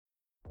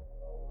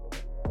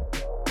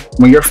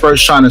when you're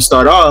first trying to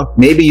start off,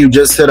 maybe you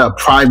just hit up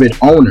private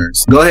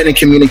owners. Go ahead and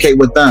communicate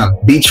with them.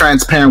 Be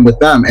transparent with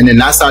them. And then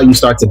that's how you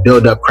start to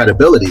build up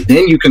credibility.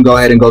 Then you can go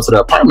ahead and go to the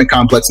apartment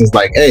complex and it's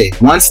like, hey,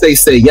 once they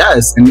say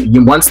yes,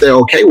 and once they're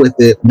okay with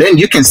it, then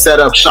you can set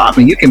up shop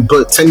and you can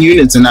put 10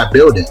 units in that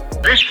building.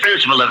 This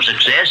principle of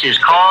success is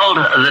called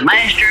the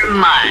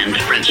Mastermind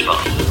Principle.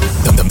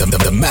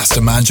 The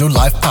Mastermind Your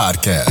Life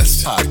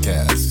podcast.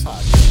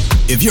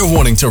 If you're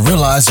wanting to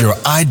realize your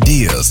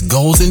ideas,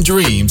 goals, and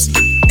dreams,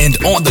 and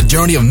on the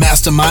journey of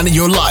masterminding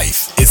your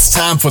life, it's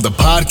time for the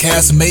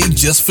podcast made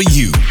just for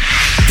you.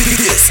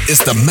 This is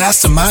the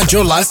Mastermind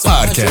Your Life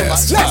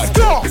podcast. Let's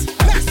go.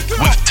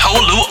 With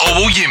Tolu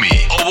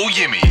Owojimi.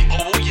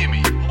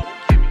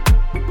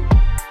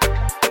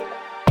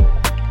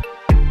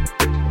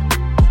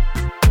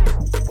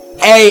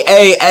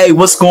 Hey,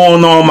 what's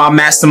going on, my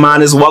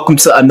masterminders? Welcome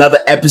to another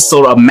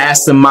episode of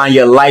Mastermind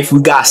Your Life.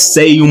 We got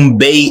Seun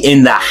Bey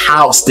in the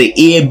house, the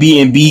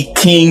Airbnb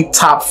king,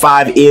 top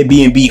 5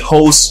 Airbnb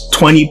host,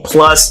 20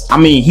 plus. I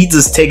mean, he's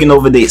just taking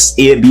over this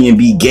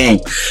Airbnb game.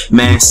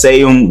 Man,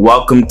 Seun,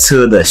 welcome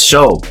to the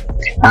show. All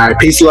right,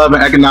 peace, love,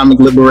 and economic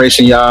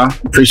liberation, y'all.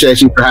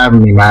 Appreciate you for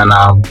having me, man.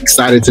 I'm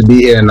excited to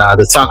be here and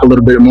to talk a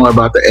little bit more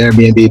about the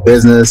Airbnb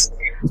business,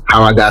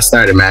 how I got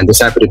started, man.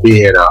 Just happy to be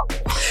here, though.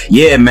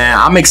 Yeah, man,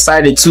 I'm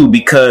excited too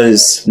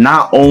because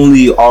not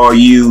only are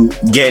you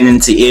getting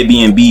into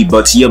Airbnb,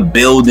 but you're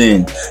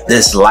building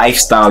this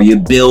lifestyle, you're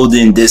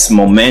building this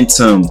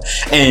momentum,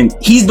 and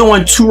he's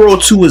doing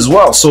Turo as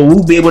well. So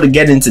we'll be able to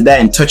get into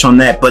that and touch on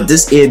that. But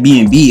this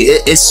Airbnb,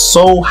 it's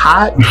so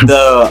hot.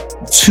 The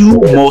two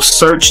most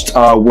searched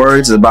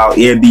words about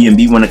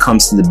Airbnb when it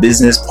comes to the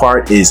business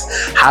part is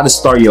how to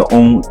start your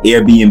own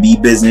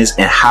Airbnb business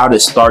and how to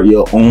start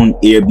your own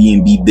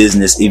Airbnb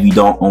business if you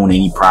don't own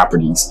any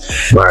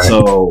properties. Right.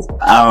 So,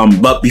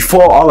 but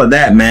before all of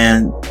that,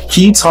 man,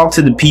 can you talk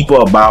to the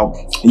people about,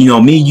 me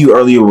and you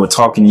earlier were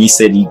talking and you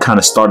said you kind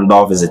of started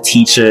off as a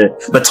teacher,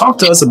 but talk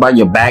to us about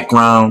your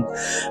background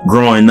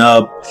growing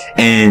up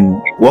and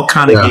what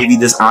kind of gave you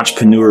this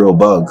entrepreneurial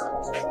bug.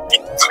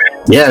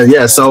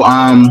 Yeah. So,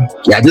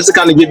 just to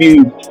kind of give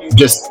you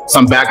just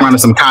some background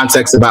and some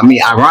context about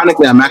me.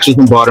 Ironically, I'm actually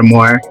from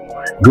Baltimore.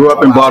 Grew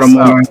up in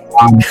Baltimore.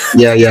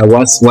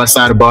 West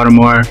side of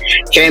Baltimore.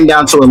 Came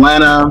down to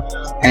Atlanta,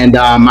 and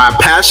my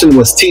passion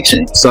was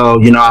teaching. So,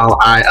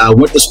 I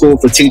went to school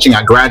for teaching.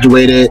 I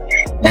graduated,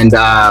 and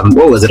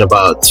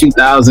about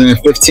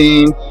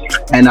 2015?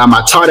 And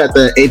I taught at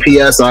the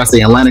APS, so that's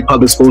the Atlantic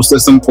Public School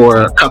System, for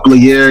a couple of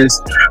years.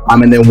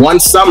 And then one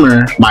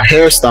summer, my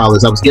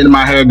hairstylist, I was getting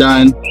my hair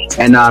done,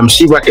 and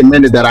she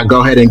recommended that I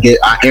go ahead and get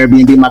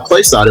Airbnb my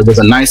place out. It was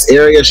a nice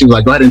area. She was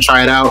like, go ahead and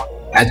try it out.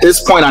 At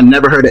this point, I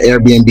never heard of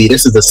Airbnb.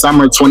 This is the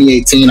summer of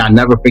 2018. I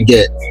never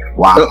forget.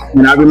 Wow.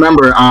 And I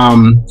remember,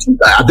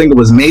 I think it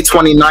was May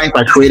 29th,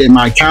 I created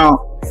my account.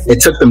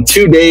 It took them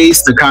 2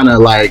 days to kind of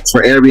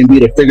for Airbnb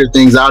to figure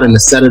things out and to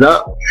set it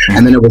up.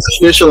 And then it was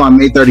official on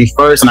May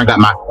 31st. And I got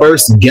my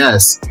first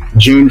guest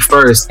June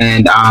 1st.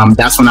 And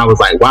that's when I was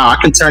like, wow, I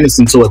can turn this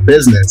into a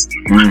business.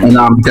 And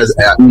because,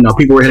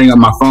 people were hitting up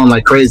my phone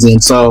like crazy.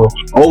 And so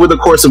over the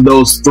course of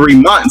those 3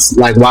 months,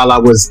 while I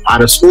was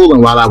out of school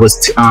and while I was,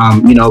 it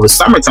was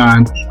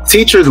summertime,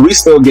 teachers, we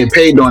still get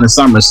paid during the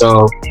summer.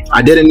 So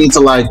I didn't need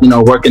to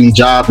work any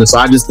jobs. And so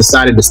I just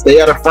decided to stay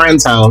at a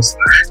friend's house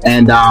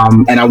and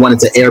I wanted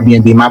to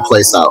Airbnb my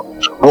place out.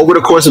 Over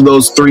the course of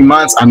those 3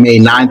 months, I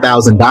made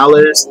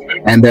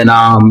 $9,000, and then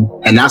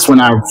and that's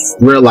when I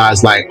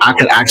realized I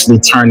could actually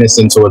turn this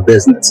into a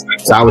business.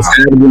 So I was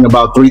averaging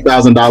about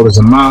 $3,000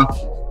 a month.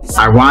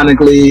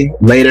 Ironically,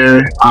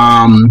 later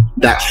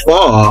that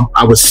fall,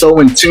 I was so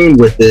in tune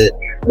with it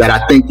that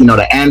I think,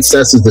 the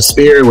ancestors, the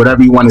spirit,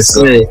 whatever you want to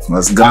say,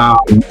 let's go.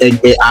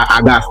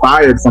 I got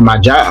fired from my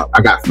job.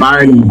 I got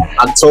fired in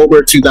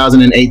October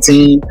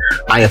 2018.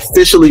 I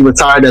officially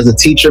retired as a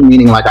teacher,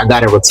 meaning I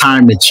got a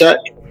retirement check.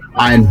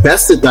 I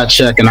invested that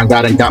check and I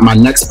got my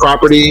next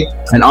property,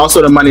 and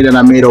also the money that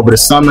I made over the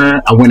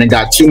summer. I went and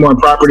got 2 more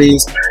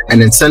properties,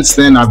 and then since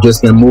then I've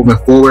just been moving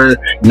forward.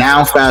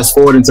 Now fast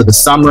forward into the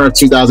summer of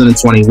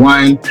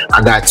 2021,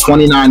 I got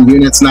 29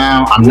 units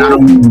now. I'm not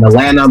only in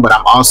Atlanta, but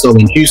I'm also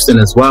in Houston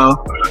as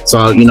well.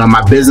 So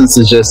my business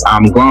is just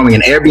growing,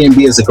 and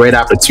Airbnb is a great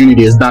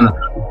opportunity.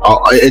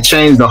 It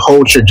changed the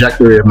whole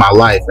trajectory of my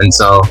life,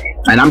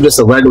 and I'm just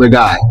a regular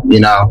guy,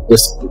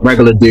 just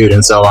regular dude.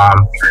 And so, I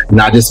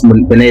just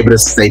been able to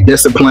stay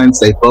disciplined,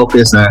 stay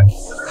focused, and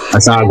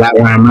that's how I got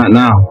where I'm at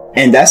now.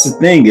 And that's the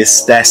thing,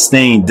 is that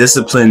staying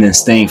disciplined and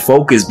staying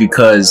focused,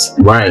 because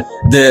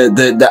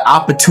the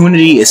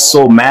opportunity is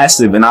so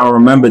massive. And I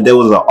remember there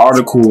was an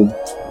article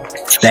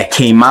that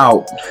came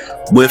out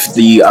with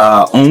the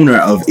owner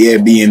of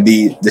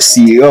Airbnb, the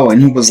CEO,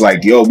 and he was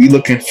like, yo, we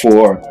looking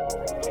for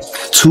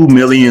 2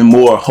 million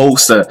more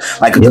hosts,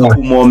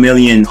 couple more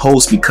million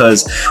hosts,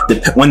 because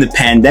when the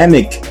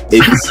pandemic,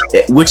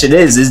 which it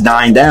is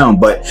dying down,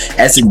 but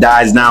as it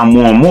dies down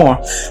more and more,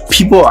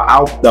 people are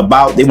out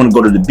about. They want to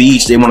go to the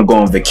beach, they want to go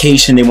on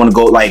vacation, they want to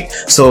go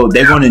so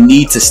they're going to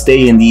need to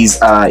stay in these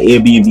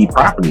Airbnb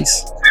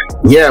properties.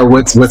 Yeah,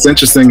 what's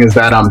interesting is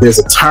that there's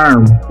a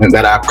term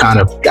that I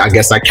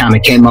kind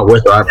of came up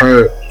with, or I've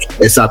heard.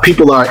 It's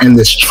people are in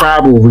this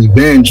travel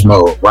revenge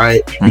mode,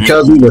 right? Mm-hmm.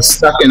 Because we were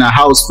stuck in a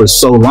house for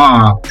so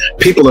long,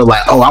 people are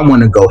like, oh, I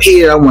want to go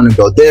here, I want to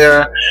go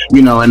there,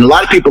 and a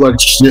lot of people are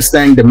just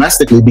staying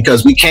domestically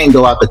because we can't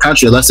go out the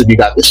country unless if you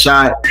got the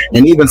shot,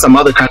 and even some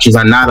other countries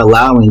are not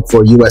allowing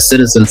for U.S.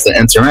 citizens to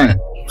enter in.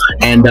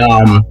 And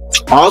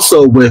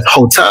also with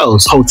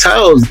hotels,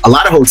 a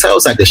lot of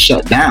hotels had to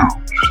shut down.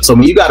 So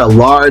when you got a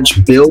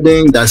large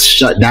building that's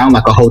shut down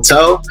like a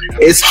hotel,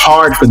 it's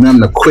hard for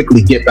them to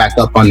quickly get back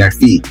up on their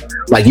feet.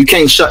 Like you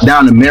can't shut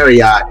down a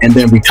Marriott and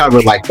then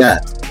recover like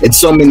that. It's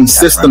so many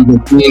systems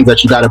and things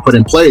that you got to put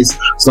in place.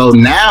 So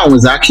now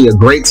is actually a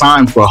great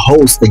time for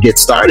hosts to get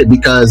started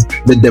because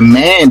the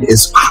demand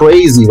is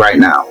crazy right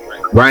now.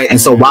 Right.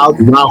 And so while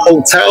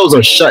hotels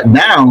are shut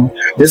down,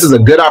 this is a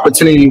good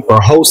opportunity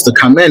for hosts to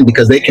come in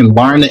because they can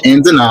learn the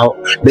ins and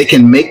outs. They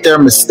can make their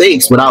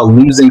mistakes without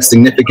losing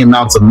significant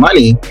amounts of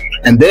money.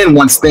 And then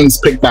once things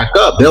pick back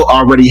up, they'll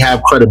already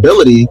have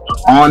credibility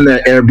on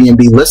their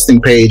Airbnb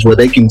listing page where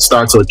they can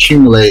start to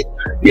accumulate,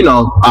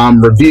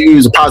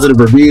 reviews, positive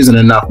reviews and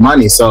enough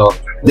money. So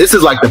this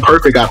is like the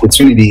perfect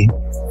opportunity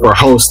for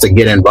hosts to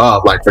get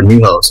involved, like for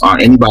new hosts or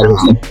anybody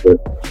who's interested.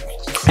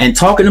 And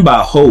talking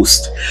about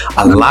hosts,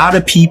 a lot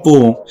of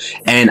people,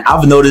 and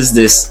I've noticed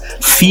this,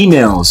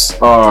 females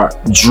are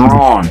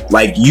drawn.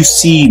 Like you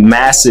see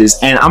masses,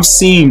 and I'm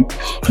seeing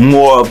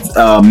more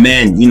of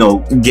men,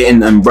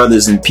 getting, and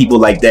brothers and people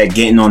like that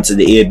getting onto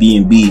the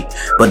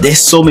Airbnb. But there's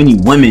so many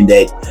women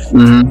that,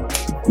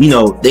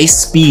 they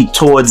speed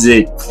towards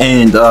it.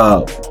 And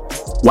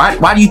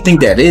why do you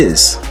think that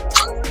is?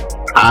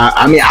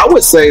 I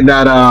would say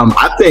that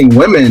I think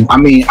women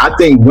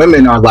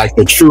are like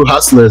the true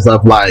hustlers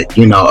of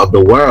of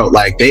the world.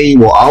 Like they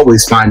will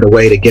always find a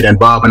way to get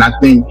involved. And I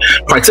think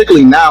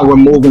particularly now we're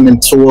moving in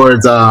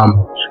towards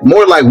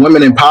more like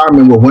women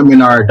empowerment, where women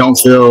don't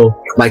feel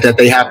like that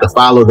they have to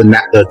follow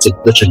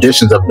the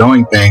traditions of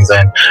doing things.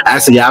 And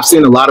actually, I've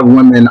seen a lot of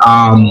women,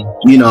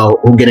 who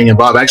are getting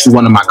involved. Actually,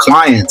 one of my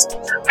clients,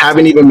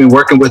 haven't even been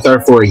working with her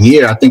for a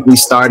year. I think we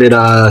started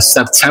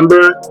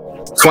September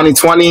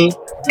 2020.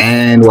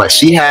 And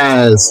she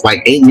has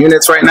like 8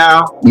 units right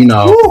now.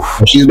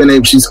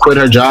 She's quit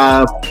her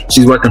job.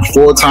 She's working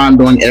full time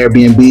doing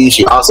Airbnb.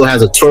 She also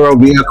has a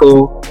Turo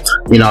vehicle.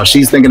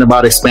 She's thinking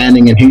about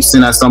expanding in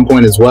Houston at some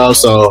point as well.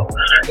 So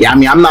yeah,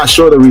 I'm not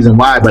sure the reason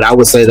why, but I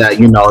would say that,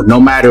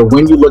 no matter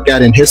when you look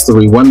at in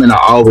history, women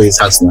are always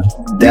hustling.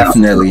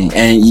 Definitely.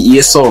 And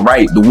you're so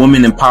right. The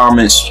women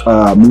empowerment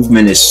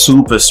movement is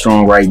super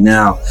strong right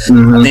now.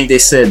 Mm-hmm. I think they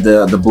said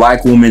the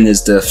black woman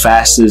is the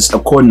fastest,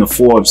 according to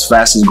Forbes,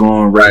 fastest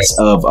growing race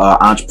of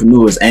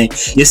entrepreneurs. And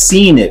you're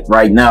seeing it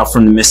right now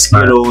from the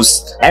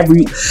mosquitoes,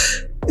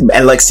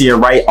 Alexia,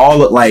 right?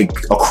 All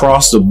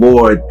across the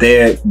board,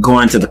 they're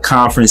going to the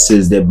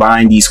conferences, they're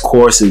buying these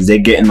courses, they're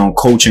getting on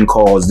coaching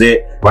calls,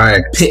 they're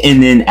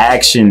putting in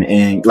action.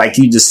 And like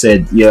you just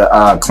said, your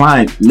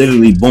client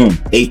literally, boom,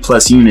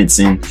 8+ units.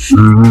 And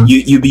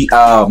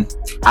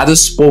I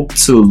just spoke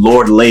to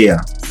Lord Leia,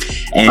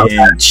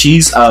 and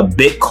she's a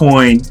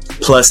Bitcoin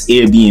plus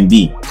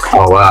Airbnb.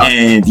 Oh wow.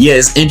 And yeah,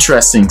 it's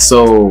interesting.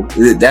 So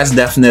that's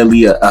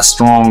definitely a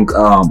strong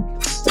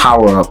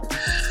power up.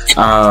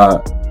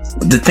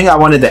 The thing I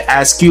wanted to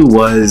ask you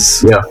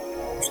was,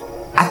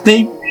 I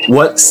think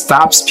what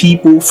stops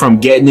people from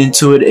getting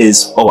into it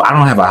is, I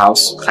don't have a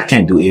house, I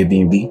can't do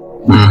Airbnb.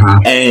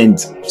 Mm-hmm. And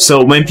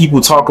so when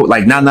people talk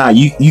like,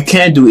 you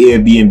can't do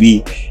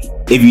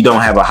Airbnb if you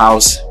don't have a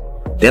house,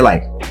 they're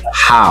like,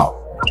 how?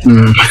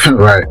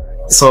 Right.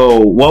 So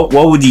what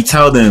would you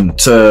tell them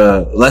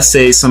to, let's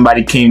say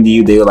somebody came to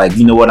you, they were like,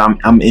 you know what,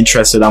 I'm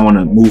interested, I want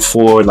to move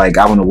forward, like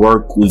I want to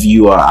work with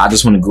you, or I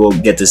just want to go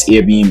get this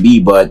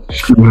Airbnb, but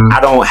I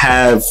don't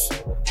have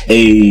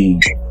a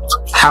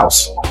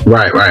house.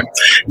 Right.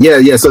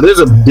 Yeah. So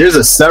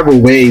there's several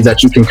ways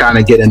that you can kind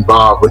of get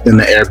involved within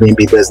the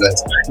Airbnb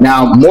business.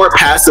 Now, more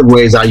passive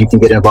ways how you can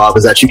get involved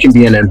is that you can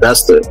be an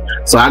investor.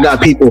 So I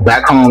got people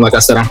back home, like I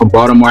said, I'm from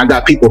Baltimore. I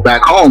got people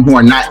back home who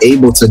are not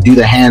able to do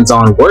the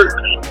hands-on work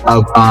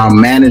of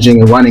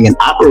managing and running and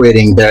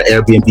operating their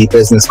Airbnb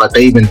business, but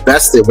they've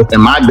invested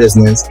within my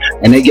business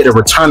and they get a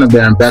return of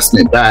their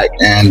investment back,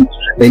 and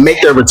they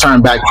make their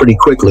return back pretty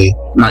quickly,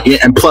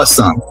 and plus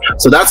some.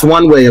 So that's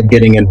one way of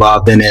getting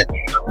involved in it.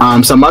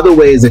 Some other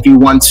ways, if you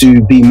want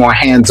to be more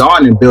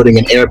hands-on in building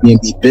an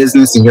Airbnb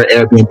business and your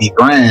Airbnb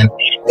brand,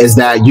 is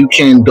that you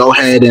can go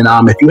ahead and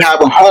if you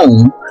have a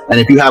home, and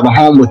if you have a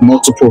home with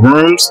multiple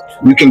rooms,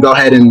 you can go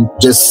ahead and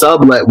just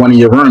sublet one of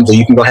your rooms, or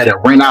you can go ahead and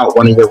rent out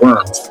one of your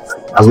rooms.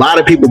 A lot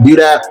of people do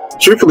that.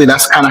 Truthfully,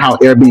 that's kind of how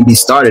Airbnb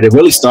started. It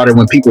really started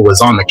when people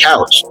was on the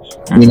couch.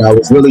 It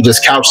was really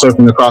just couch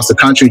surfing across the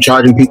country,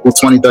 charging people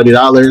 $20,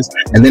 $30,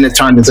 and then it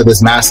turned into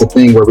this massive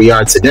thing where we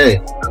are today.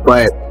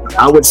 But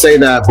I would say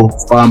that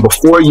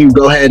before you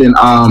go ahead and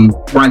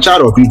branch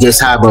out, or if you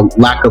just have a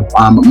lack of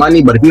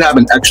money, but if you have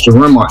an extra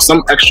room or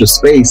some extra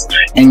space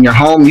in your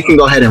home, you can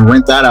go ahead and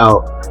rent that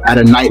out at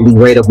a nightly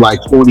rate of like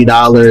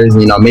 $40,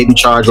 you know, maybe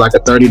charge like a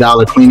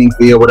 $30 cleaning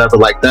fee or whatever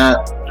like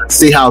that.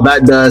 See how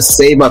that does,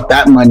 save up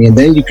that money, and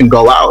then you can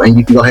go out and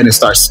you can go ahead and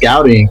start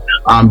scouting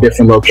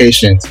different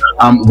locations.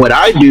 What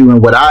I do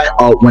and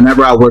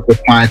whenever I work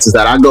with clients is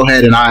that I go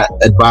ahead and I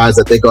advise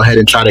that they go ahead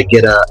and try to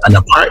get an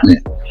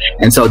apartment.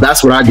 And so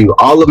that's what I do.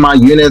 All of my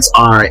units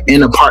are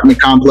in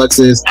apartment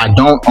complexes. I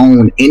don't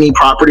own any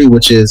property,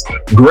 which is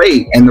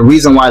great. And the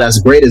reason why that's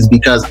great is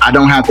because I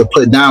don't have to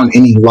put down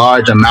any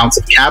large amounts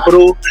of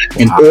capital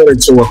in order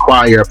to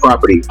acquire a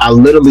property. I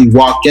literally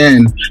walk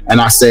in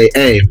and I say,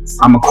 hey,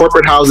 I'm a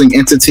corporate housing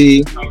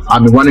entity.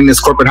 I've been running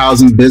this corporate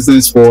housing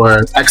business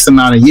for X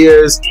amount of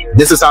years.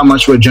 This is how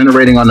much we're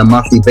generating on a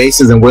monthly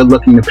basis, and we're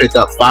looking to pick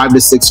up 5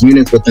 to 6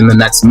 units within the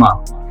next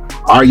month.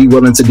 Are you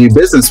willing to do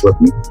business with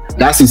me?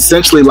 That's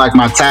essentially like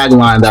my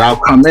tagline that I'll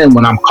come in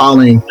when I'm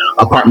calling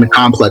apartment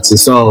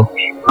complexes. So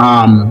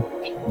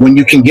when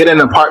you can get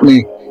an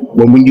apartment,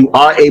 when you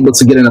are able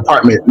to get an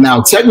apartment,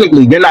 now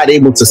technically you're not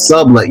able to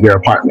sublet your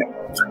apartment.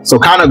 So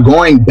kind of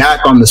going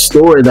back on the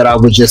story that I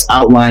was just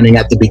outlining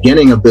at the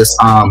beginning of this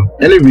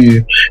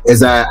interview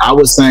is that I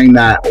was saying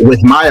that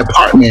with my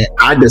apartment,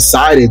 I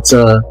decided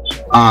to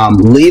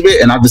leave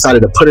it and I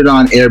decided to put it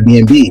on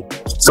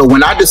Airbnb. So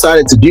when I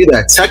decided to do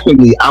that,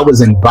 technically I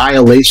was in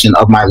violation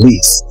of my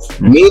lease,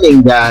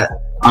 meaning that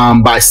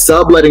by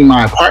subletting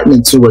my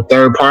apartment to a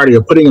third party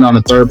or putting it on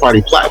a third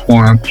party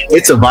platform,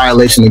 it's a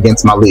violation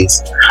against my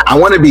lease. I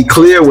want to be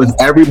clear with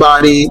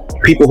everybody,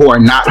 people who are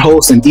not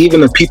hosts and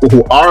even the people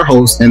who are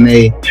hosts, and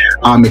they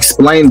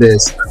explain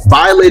this.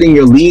 Violating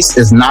your lease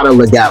is not a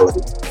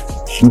legality.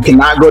 You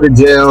cannot go to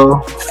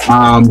jail.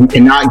 You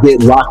cannot get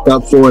locked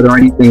up for it or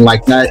anything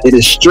like that. It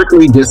is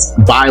strictly just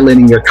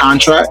violating your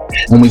contract.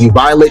 And when you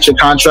violate your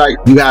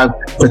contract, you have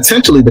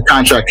potentially the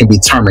contract can be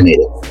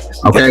terminated.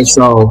 Okay,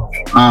 so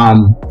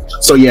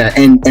yeah,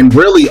 and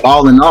really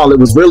all in all, it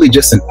was really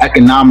just an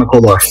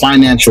economical or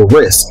financial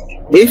risk.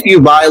 If you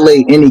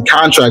violate any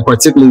contract,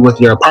 particularly with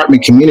your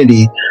apartment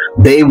community,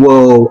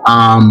 they'll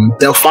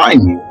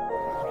fine you.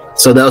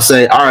 So they'll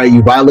say, all right,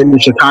 you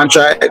violated your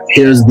contract.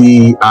 Here's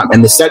the,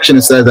 in the section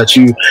it says that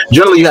you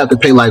have to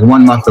pay like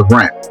 1 month of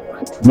rent.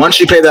 Once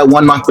you pay that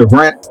 1 month of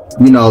rent,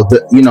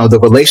 the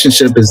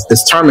relationship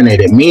is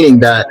terminated, meaning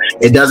that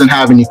it doesn't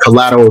have any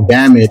collateral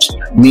damage,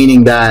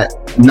 meaning that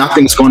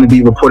nothing's going to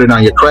be reported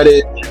on your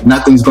credit,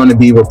 nothing's going to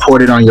be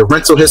reported on your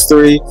rental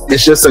history.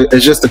 It's just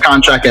a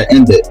contract that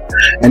ended.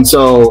 And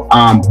so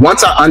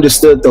once I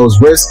understood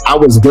those risks, I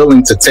was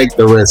willing to take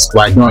the risk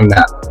by doing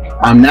that.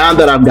 Now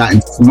that I've gotten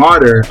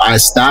smarter, I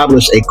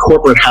established a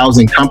corporate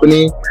housing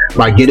company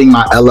by getting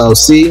my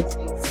LLC,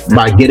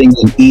 by getting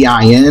an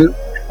EIN,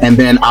 and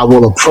then I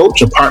will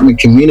approach apartment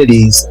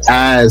communities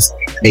as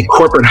a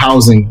corporate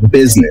housing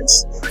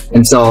business.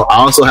 And so I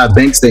also have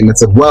bank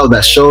statements as well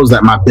that shows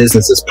that my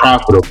business is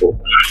profitable.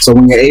 So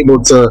when you're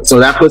able to, so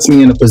that puts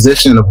me in a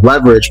position of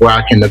leverage where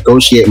I can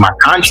negotiate my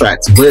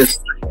contracts with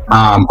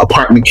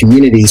apartment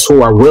communities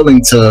who are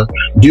willing to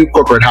do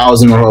corporate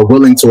housing or are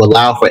willing to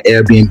allow for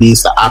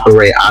Airbnbs to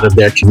operate out of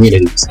their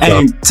communities.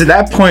 And to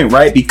that point,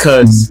 right,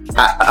 because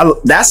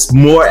that's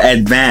more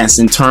advanced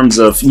in terms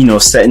of,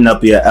 setting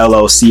up your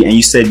LLC, and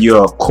you said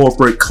you're a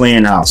corporate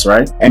clearinghouse,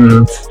 right?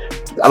 And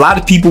a lot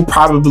of people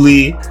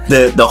probably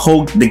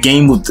the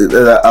game with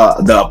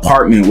the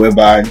apartment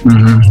whereby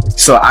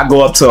so I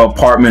go up to an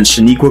apartment,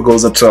 Shaniqua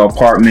goes up to an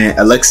apartment,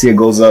 Alexia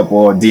goes up,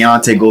 or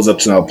Deontay goes up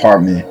to an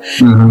apartment,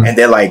 and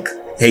they're like,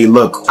 hey,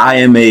 look,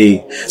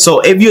 so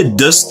if you're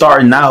just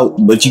starting out,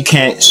 but you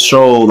can't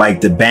show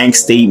like the bank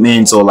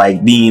statements or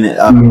like being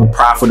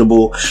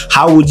profitable,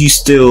 how would you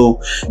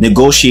still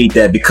negotiate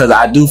that? Because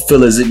I do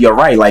feel as if you're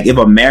right. Like if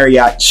a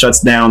Marriott shuts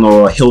down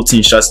or a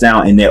Hilton shuts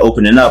down and they're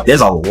opening up,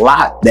 there's a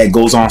lot that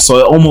goes on. So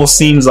it almost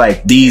seems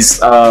like these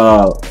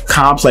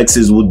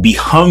complexes would be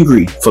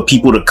hungry for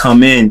people to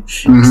come in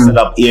and set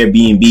up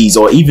Airbnbs,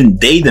 or even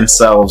they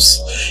themselves,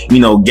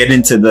 get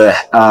into the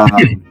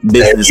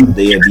business of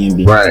the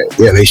Airbnb. Right.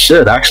 Yeah, they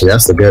should actually.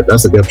 That's a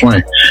good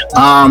point.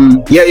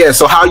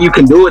 So how you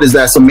can do it is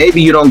that, so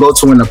maybe you don't go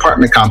to an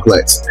apartment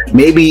complex.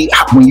 Maybe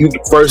when you're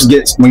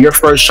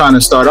first trying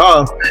to start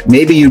off,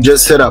 maybe you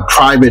just hit up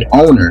private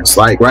owners,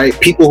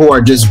 people who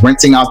are just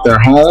renting out their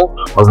home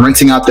or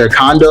renting out their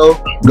condo.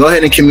 Go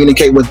ahead and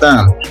communicate with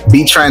them.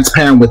 Be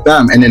transparent with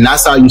them, and then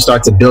that's how you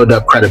start to build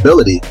up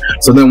credibility.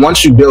 So then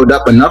once you build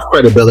up enough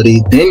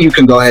credibility, then you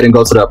can go ahead and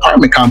go to the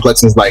apartment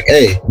complex and it's like,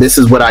 hey, this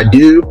is what I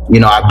do.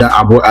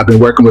 I've been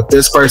working with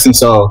this person.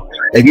 So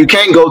if you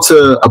can't go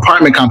to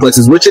apartment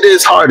complexes, which it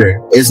is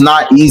harder, it's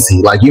not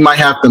easy. Like you might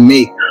have to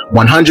make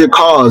 100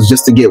 calls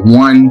just to get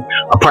one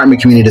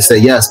apartment community to say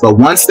yes. But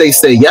once they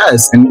say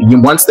yes,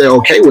 and once they're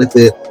okay with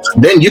it,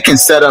 then you can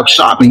set up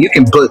shop and you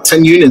can put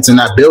 10 units in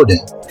that building.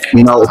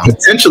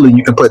 Potentially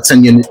you can put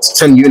 10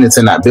 units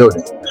in that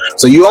building.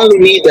 So you only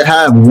need to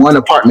have one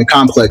apartment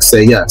complex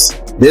say yes.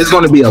 there's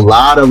going to be a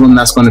lot of them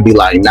that's going to be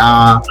like,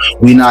 nah,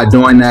 we not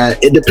doing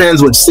that. It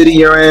depends what city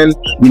you're in,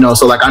 you know.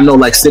 So like I know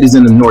like cities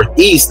in the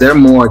Northeast, they're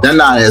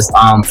not as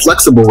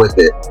flexible with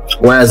it.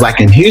 Whereas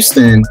like in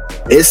Houston,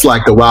 it's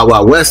like the Wild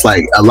Wild West.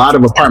 Like a lot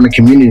of apartment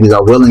communities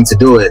are willing to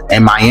do it.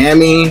 In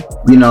Miami,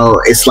 you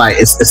know, it's like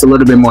it's a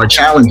little bit more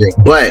challenging,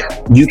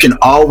 but you can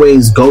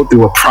always go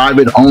through a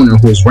private owner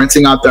who's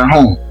renting out their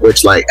home,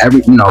 which like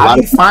every, you know, how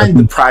do you find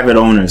the private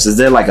owners? Is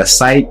there like a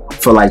site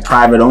for like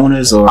private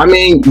owners? Or I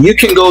mean, you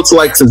can go to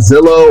like to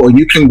Zillow, or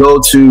you can go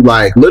to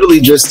like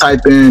literally just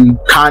type in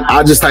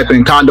I'll just type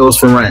in condos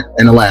for rent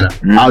in Atlanta.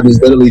 I'll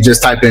just literally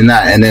just type in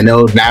that, and then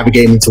they'll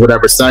navigate me to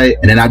whatever site,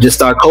 and then I just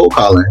start cold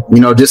calling. You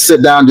know, just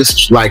sit down,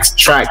 just like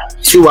track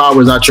 2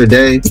 hours out your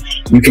day.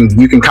 You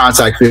can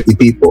contact 50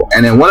 people,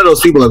 and then one of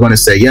those people are going to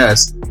say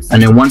yes.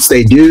 And then once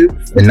they do,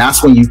 then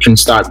that's when you can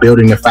start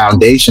building the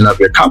foundation of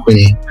your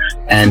company,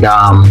 and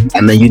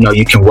then, you know,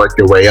 you can work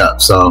your way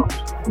up. So,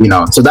 you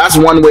know, so that's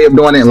one way of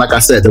doing it. And like I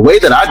said, the way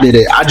that I did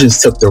it, I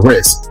just took the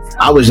risk.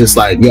 I was just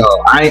like, yo,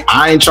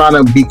 I ain't trying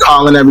to be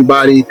calling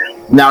everybody.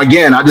 Now,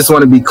 again, I just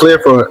want to be clear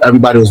for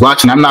everybody who's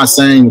watching. I'm not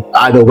saying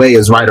either way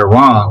is right or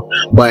wrong,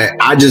 but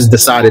I just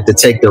decided to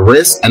take the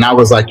risk. And I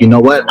was like, you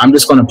know what? I'm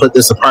just going to put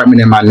this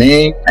apartment in my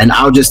name, and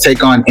I'll just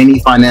take on any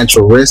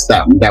financial risk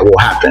that will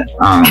happen.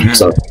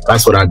 So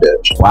that's what I did.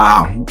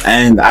 Wow.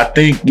 And I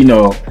think, you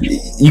know,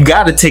 you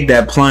got to take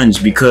that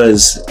plunge,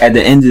 because at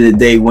the end of the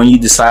day, when you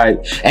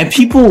decide, and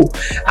people,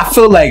 I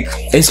feel like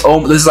this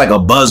is like a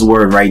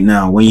buzzword right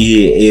now when you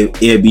hear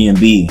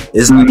Airbnb.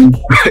 It's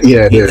like,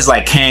 yeah, it's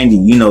like candy,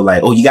 you know,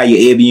 like, oh, you got your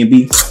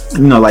Airbnb,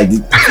 you know, like,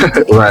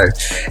 right.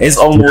 It's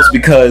almost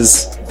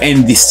because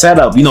in the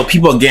setup, you know,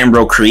 people are getting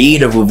real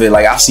creative with it.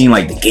 Like I've seen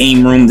like the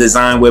game room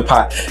design where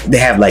they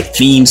have like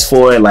themes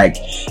for it, like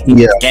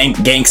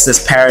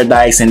Gangsta's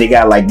Paradise, and they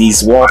got like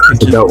these wall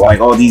pictures of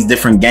like all these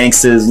different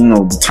gangsters. You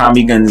know, the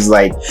Tommy gun is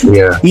like,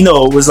 you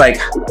know, it was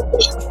like,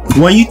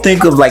 when you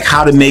think of like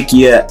how to make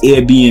your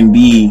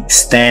Airbnb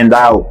stand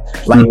out,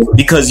 like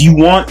because you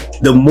want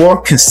the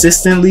more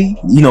consistently,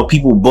 you know,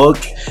 people book.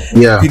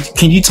 Yeah.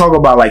 Can you talk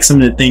about like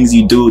some of the things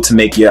you do to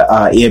make your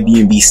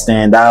Airbnb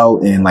stand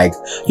out, and like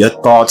your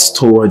thoughts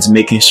towards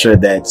making sure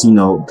that, you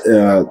know,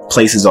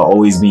 places are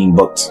always being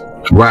booked?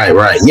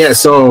 Right. Yeah.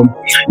 So,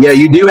 yeah,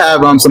 you do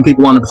have some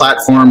people on the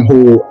platform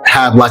who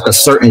have like a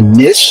certain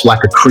niche, like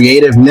a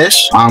creative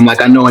niche.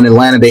 Like I know in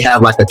Atlanta they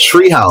have like a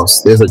tree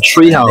house. There's a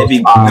tree house.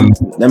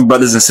 Them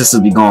brothers and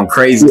sisters be going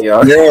crazy,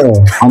 yo. Yeah.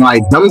 I'm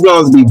like, them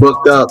girls be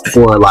booked up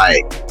for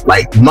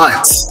like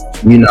months,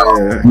 you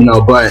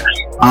know, but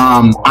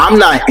I'm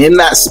not in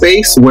that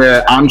space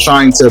where I'm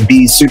trying to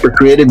be super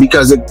creative,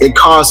 because it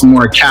costs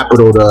more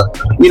capital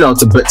to, you know,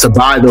 to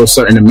buy those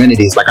certain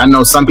amenities. Like I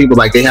know some people,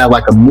 like they have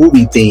like a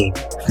movie theme,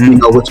 you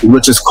know,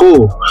 which is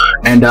cool.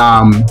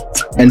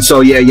 And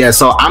so, yeah.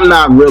 So I'm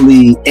not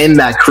really in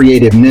that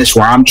creative niche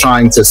where I'm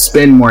trying to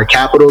spend more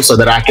capital so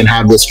that I can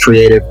have this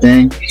creative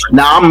thing.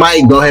 Now I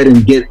might go ahead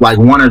and get like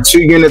 1 or 2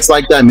 units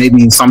like that,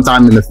 maybe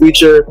sometime in the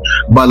future.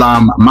 But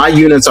my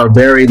units are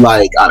very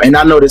like, and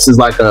I know this is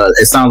like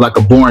it sounds like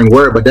a boring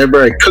word, but they're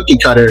very cookie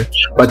cutter,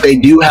 but they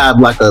do have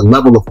like a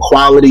level of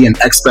quality and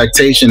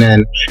expectation,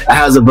 and it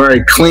has a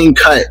very clean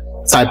cut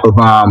type of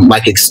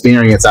like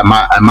experience at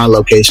my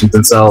locations.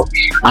 And so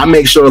I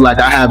make sure like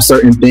I have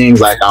certain things,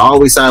 like I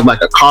always have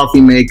like a coffee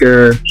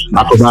maker.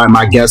 I provide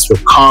my guests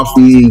with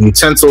coffee,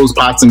 utensils,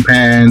 pots and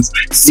pans,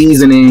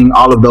 seasoning,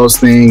 all of those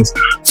things,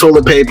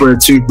 toilet paper,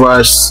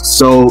 toothbrush,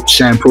 soap,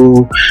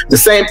 shampoo. The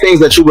same things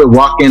that you would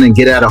walk in and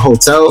get at a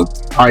hotel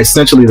are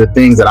essentially the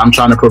things that I'm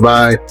trying to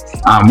provide.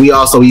 We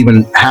also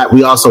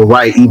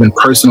write even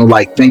personal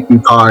like thank you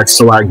cards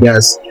to our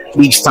guests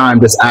each time,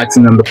 just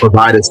asking them to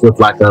provide us with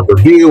like a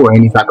review or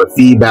any type of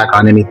feedback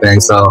on anything.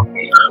 So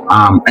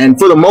and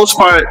for the most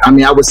part, I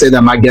mean, I would say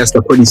that my guests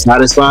are pretty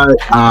satisfied.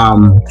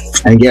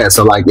 And yeah,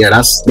 so like, yeah,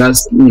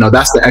 that's you know,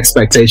 that's the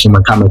expectation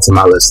when coming to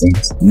my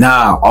listings.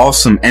 Nah,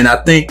 awesome. And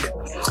I think,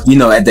 you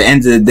know, at the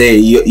end of the day,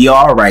 you're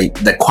all right.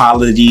 The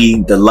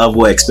quality, the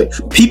level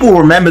people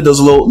remember those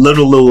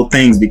little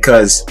things,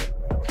 because,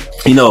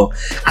 you know,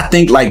 I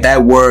think like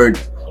that word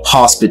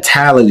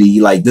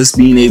hospitality, like this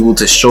being able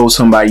to show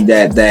somebody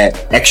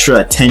that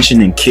extra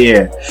attention and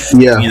care,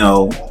 you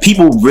know,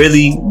 people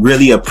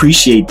really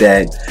appreciate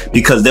that,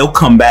 because they'll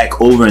come back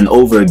over and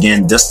over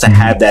again just to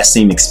have that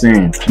same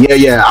experience.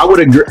 Yeah, I would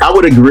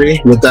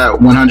agree with that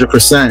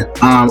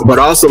 100%. But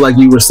also, like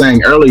you were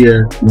saying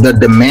earlier, the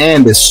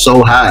demand is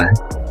so high.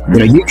 You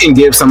know, you can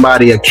give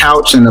somebody a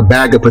couch and a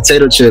bag of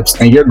potato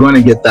chips and you're going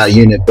to get that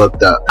unit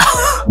booked up.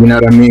 You know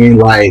what I mean?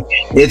 Like,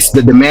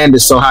 the demand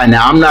is so high.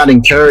 Now, I'm not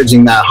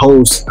encouraging that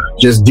hosts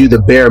just do the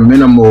bare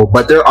minimal,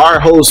 but there are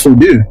hosts who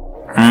do.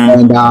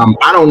 And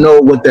I don't know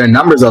what their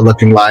numbers are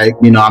looking like.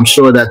 You know, I'm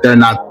sure that they're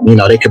not, you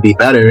know, they could be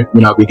better,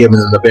 you know, if you're giving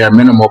them the bare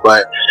minimal,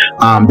 but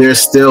there's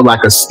still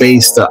like a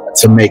space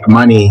to make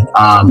money,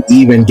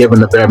 even given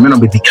the bare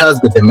minimum, because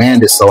the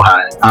demand is so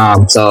high.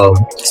 So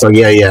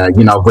yeah,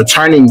 you know,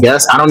 returning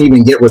guests, I don't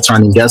even get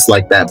returning guests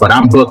like that, but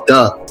I'm booked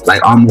up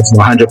like almost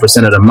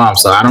 100% of the month.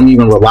 So I don't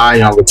even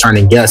rely on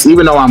returning guests.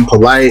 Even though I'm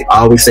polite, I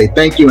always say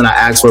thank you and I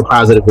ask for a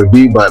positive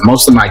review, but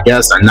most of my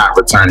guests are not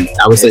returning.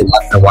 I would say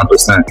less than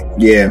 1%.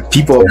 Yeah,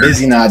 people are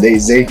busy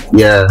nowadays, eh?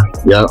 Yeah.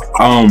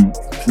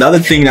 The other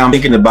thing that I'm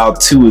thinking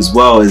about too as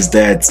well is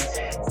that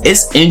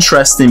it's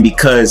interesting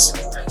because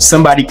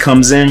somebody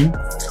comes in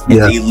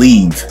and they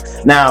leave.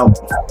 Now,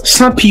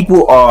 some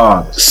people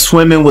are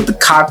swimming with the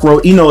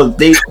cockroach, you know,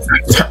 they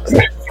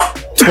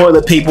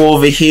toilet paper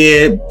over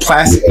here,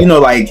 plastic, you know,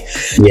 like,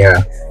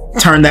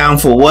 turn down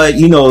for what,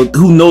 you know,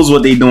 who knows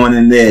what they doing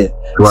in there.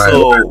 Right.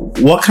 So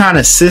what kind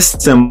of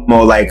system,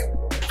 or like,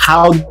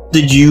 how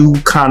did you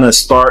kind of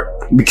start?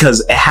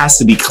 Because it has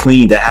to be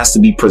cleaned, it has to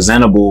be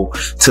presentable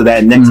to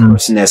that next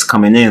person that's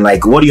coming in.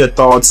 Like, what are your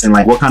thoughts, and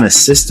like what kind of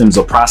systems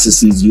or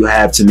processes you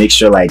have to make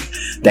sure like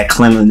that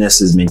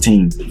cleanliness is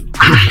maintained?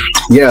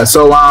 Yeah,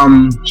 so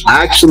I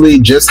actually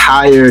just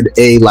hired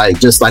a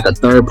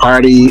third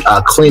party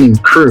cleaning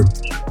crew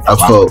of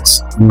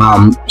folks.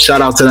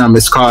 Shout out to them.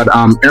 It's called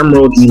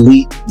Emerald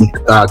Elite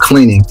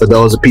Cleaning, for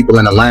those people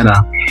in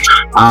Atlanta.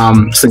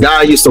 It's a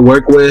guy I used to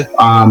work with,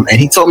 and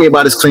he told me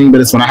about his cleaning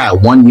business when I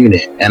had one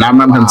unit, and I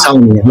remember him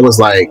telling me, I was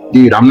like,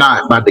 dude, I'm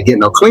not about to get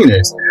no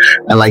cleaners.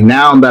 And like,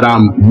 now that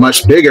I'm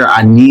much bigger,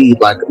 I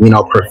need, like, you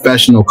know,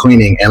 professional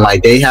cleaning. And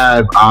like, they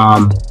have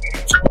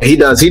he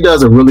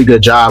does a really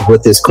good job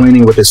with his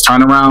cleaning, with his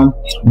turnaround.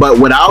 But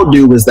what I'll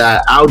do is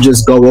that I'll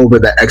just go over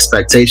the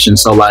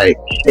expectations. So like,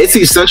 it's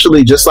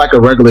essentially just like a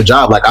regular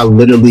job. Like, I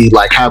literally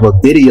like have a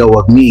video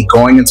of me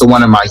going into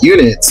one of my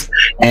units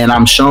and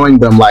I'm showing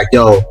them like,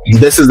 yo,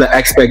 this is the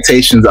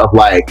expectations of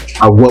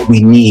what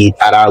we need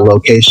at our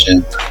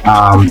location.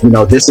 You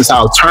know, this is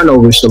how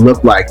turnover should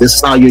look like. This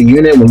is how your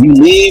unit, when you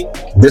leave,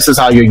 this is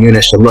how your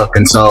unit should look.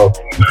 And so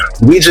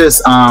we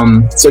just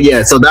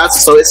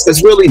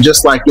it's really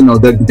just like, you know,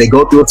 they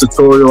go through a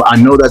tutorial. I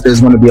know that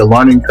there's going to be a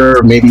learning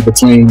curve, maybe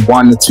between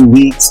 1 to 2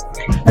 weeks,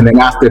 and then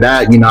after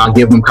that, you know, I'll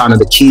give them kind of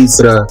the keys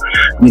to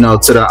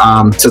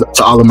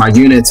all of my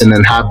units, and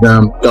then have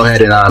them go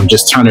ahead and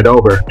just turn it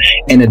over.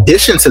 In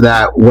addition to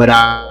that, what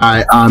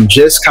I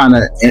just kind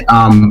of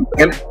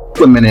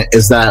implemented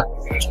is that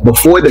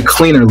before the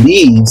cleaner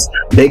leaves,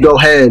 they go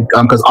ahead,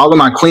 because all of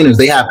my cleaners,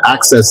 they have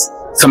access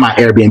to my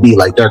Airbnb,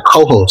 like they're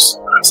co-hosts.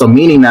 So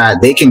meaning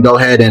that they can go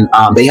ahead and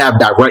they have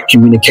direct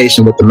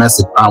communication with the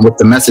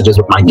messages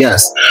with my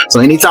guests. So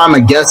anytime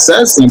a guest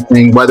says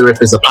something, whether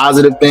if it's a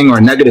positive thing or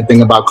a negative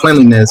thing about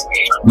cleanliness,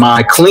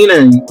 my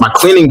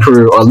cleaning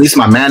crew, or at least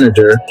my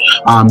manager,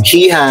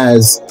 he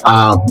has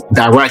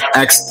direct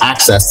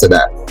access to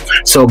that.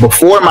 So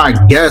before my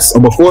guests or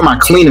before my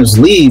cleaners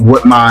leave,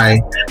 what my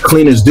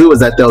cleaners do is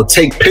that they'll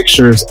take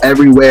pictures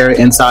everywhere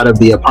inside of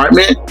the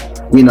apartment,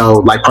 you know,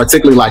 like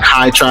particularly like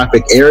high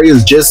traffic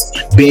areas,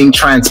 just being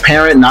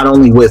transparent, not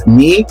only with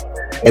me,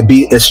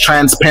 it's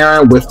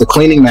transparent with the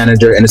cleaning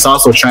manager, and it's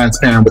also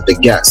transparent with the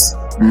guests.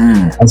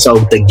 And so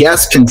the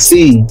guests can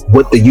see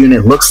what the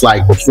unit looks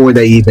like before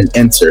they even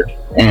enter,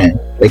 and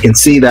they can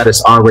see that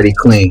it's already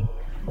clean.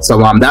 So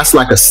that's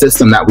like a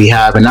system that we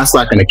have, and that's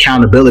like an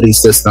accountability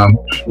system,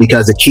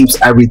 because it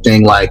keeps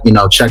everything like, you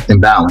know, checked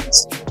and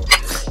balanced.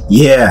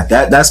 Yeah,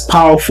 that's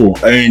powerful.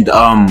 And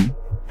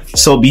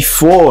so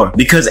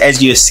because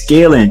as you're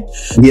scaling,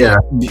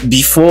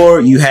 before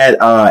you had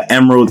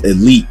Emerald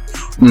Elite,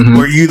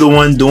 were you the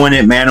one doing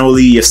it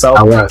manually yourself?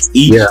 I was.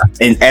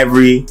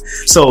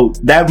 So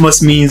that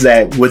must mean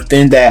that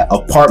within that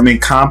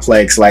apartment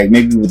complex, like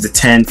maybe with the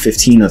 10,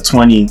 15 or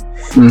 20,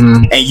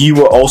 and you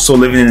were also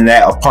living in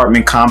that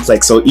apartment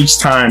complex, so each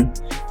time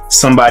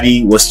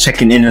somebody was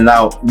checking in and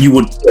out, you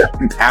would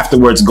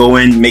afterwards go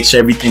in, make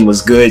sure everything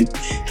was good,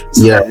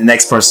 the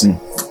next person.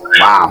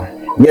 Wow.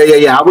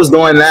 Yeah. I was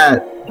doing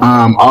that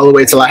all the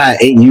way till I had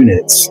 8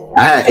 units.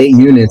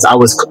 I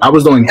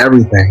was doing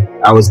everything.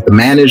 I was the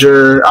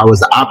manager, I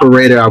was the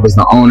operator, I was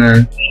the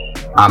owner,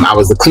 I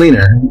was the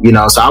cleaner, you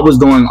know, so I was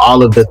doing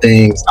all of the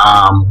things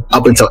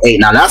up until 8.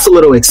 Now that's a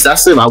little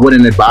excessive. I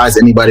wouldn't advise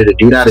anybody to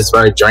do that. It's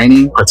very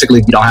draining,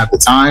 particularly if you don't have the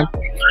time.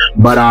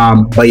 But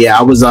yeah,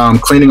 I was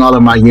cleaning all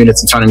of my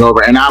units and turning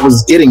over, and I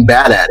was getting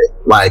bad at it.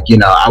 Like, you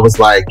know, I was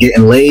like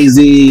getting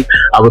lazy.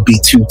 I would be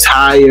too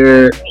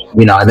tired,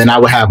 you know, and then I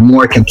would have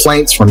more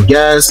complaints from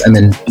guests, and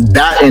then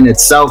that in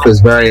itself is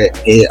very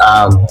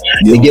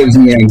it gives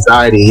me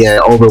anxiety.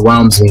 It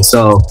overwhelms me.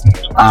 So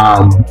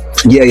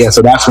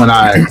so that's when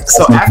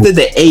after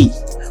the 8,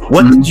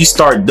 what did you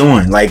start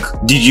doing? Like,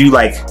 did you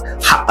like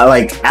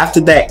after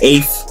that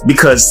 8th,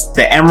 because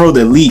the Emerald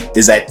Elite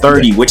is at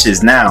 30, which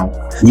is now.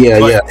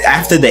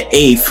 After the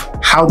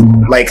 8th,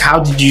 how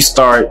did you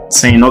start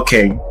saying,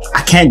 okay,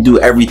 I can't do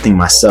everything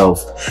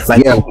myself?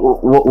 Like,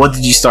 what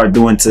did you start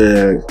doing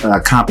to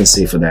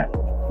compensate for that?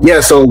 Yeah,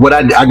 so what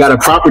I got a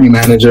property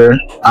manager.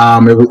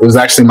 It was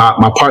actually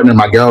my partner,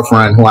 my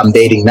girlfriend, who I'm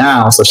dating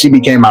now. So she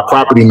became my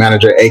property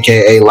manager,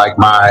 aka like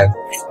my,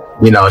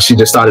 she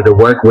just started to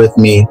work with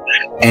me,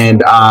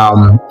 and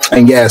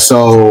yeah,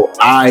 so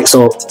I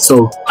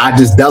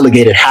just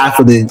delegated half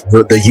of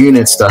the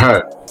units to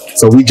her.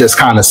 So we just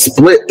kind of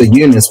split the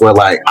units where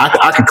like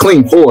I could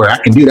clean 4, I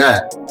can do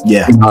that.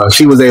 Yeah.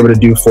 She was able to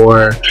do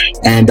 4,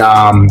 and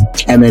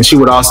then she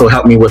would also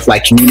help me with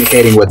like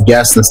communicating with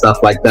guests and stuff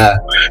like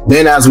that.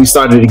 Then as we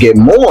started to get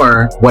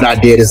more, what I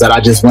did is that I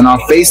just went on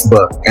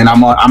Facebook, and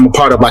I'm a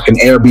part of like an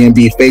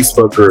Airbnb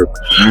Facebook group,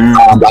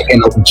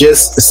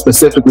 just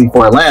specifically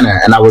for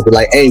Atlanta. And I would be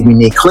like, hey, we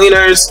need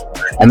cleaners,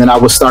 and then I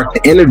would start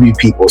to interview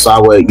people. So I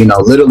would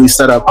literally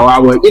set up, or I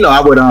would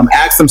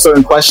ask them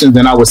certain questions,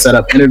 then I would set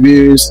up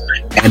interviews,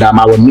 and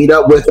I would meet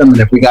up with them, and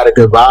if we got a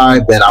good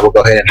vibe, then I would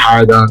go ahead and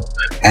hire them.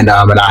 And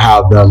I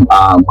have them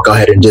go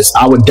ahead and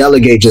I would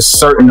delegate just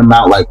certain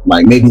amount, like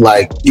maybe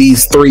like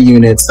these 3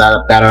 units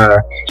that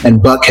are in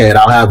Buckhead,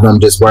 I'll have them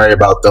just worry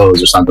about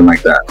those or something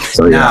like that.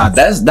 So yeah,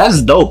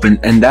 that's dope,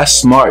 and that's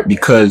smart,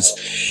 because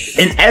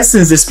in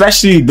essence,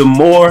 especially the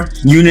more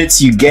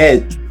units you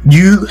get,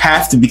 you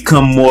have to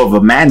become more of a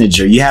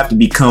manager. You have to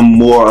become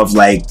more of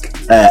like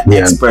an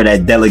expert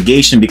at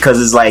delegation, because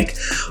it's like,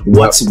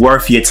 what's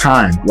worth your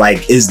time?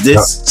 Like, is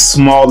this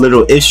small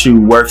little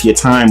issue worth your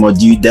time, or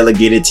do you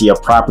delegate it to your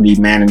property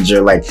manager?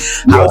 Like,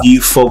 how do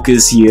you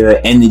focus your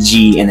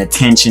energy and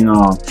attention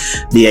on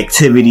the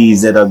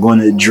activities that are going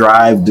to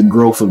drive the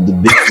growth of the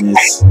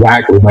business?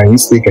 Exactly, man. You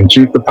speaking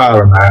truth to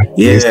power, man.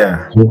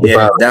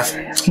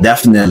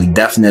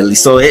 Definitely.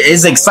 So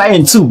it's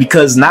exciting too,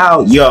 because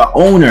now you're an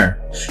owner.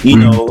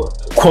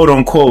 Quote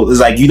unquote,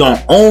 it's like you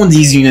don't own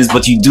these units,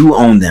 but you do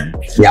own them.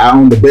 Yeah, I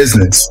own the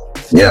business.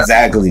 Yeah,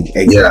 exactly.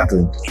 Yeah.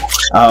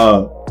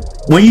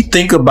 When you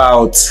think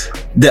about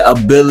the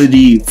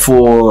ability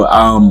for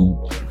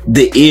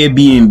the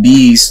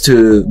Airbnbs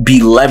to be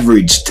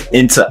leveraged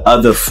into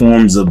other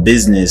forms of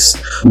business,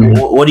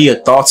 what are your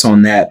thoughts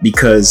on that?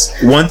 Because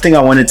one thing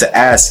I wanted to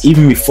ask,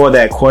 even before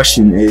that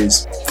question,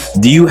 is,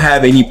 do you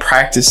have any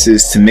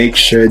practices to make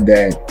sure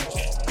that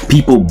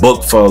people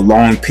book for a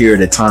long period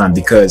of time?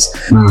 Because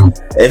I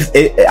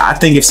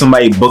think if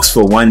somebody books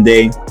for one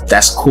day,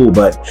 that's cool,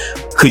 but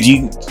could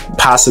you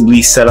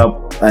possibly set up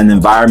an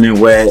environment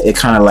where it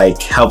kind of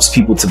like helps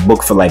people to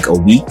book for like a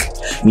week,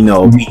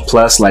 a week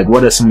plus? Like,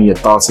 what are some of your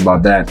thoughts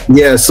about that?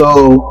 Yeah,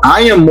 so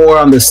I am more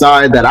on the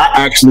side that I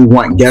actually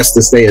want guests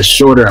to stay a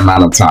shorter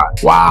amount of time.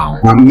 Wow.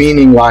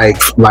 Meaning like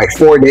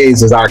 4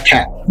 days is our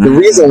cap. The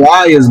reason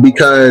why is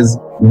because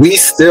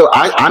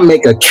I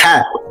make a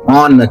cap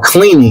on the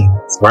cleaning,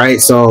 right?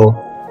 So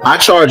I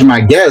charge my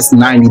guests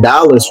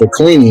 $90 for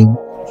cleaning.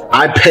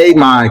 I pay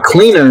my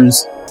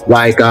cleaners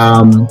like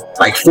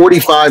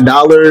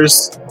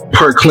 $45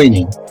 per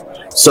cleaning.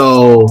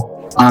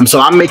 So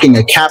I'm making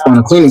a cap on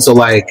the cleaning. So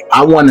like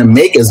I want to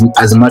make as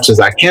much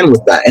as I can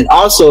with that. And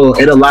also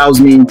it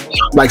allows me,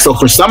 like, so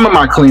for some of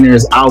my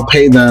cleaners, I'll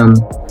pay them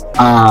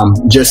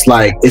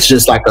it's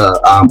just like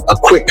a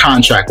quick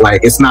contract.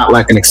 Like, it's not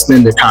like an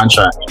extended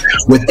contract.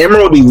 With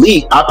Emerald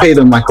Elite, I pay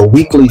them like a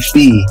weekly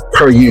fee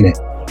per unit,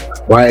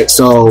 right?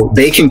 So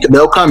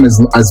they'll come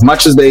as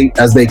much as they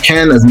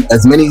can,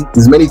 as many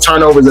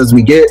turnovers as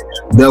we get,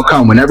 they'll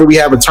come. Whenever we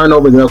have a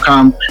turnover, they'll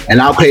come,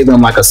 and I'll pay them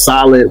like a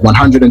solid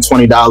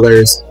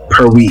 $120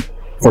 per week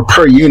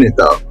per unit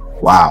though.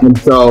 Wow. And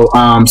so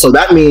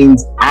that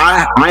means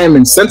I am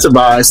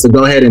incentivized to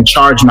go ahead and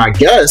charge my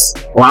guests,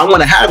 or I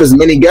want to have as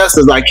many guests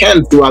as I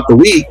can throughout the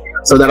week,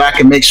 so that I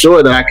can make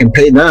sure that I can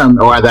pay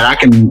them, or that I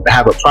can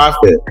have a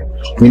profit.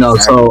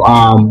 So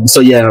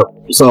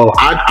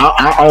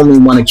I only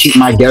want to keep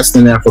my guests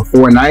in there for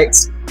 4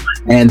 nights,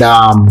 and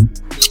then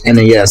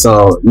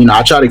so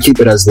I try to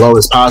keep it as low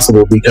as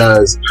possible,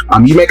 because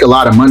you make a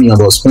lot of money on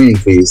those cleaning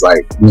fees.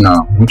 Like,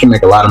 you can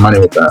make a lot of money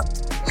with that.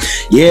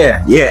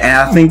 Yeah, and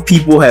I think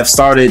people have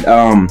started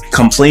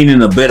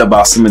complaining a bit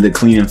about some of the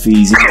cleaning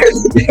fees.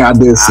 Yeah, I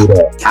did see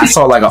that. I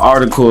saw like an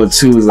article or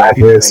two. It was like,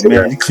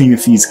 man, the cleaning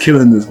fees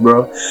killing this,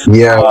 bro.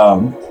 Yeah.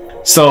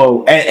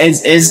 So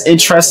it's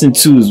interesting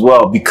too as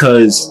well,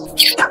 because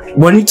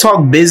when you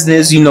talk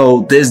business,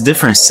 there's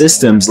different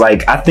systems.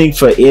 Like, I think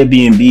for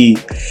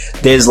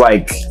Airbnb, there's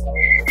like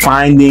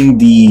finding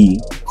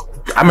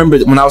I remember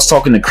when I was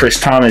talking to Chris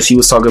Thomas, he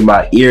was talking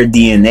about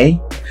AirDNA.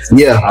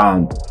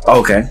 Yeah.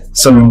 Okay.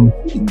 So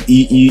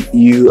you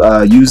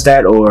use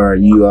that, or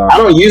you? I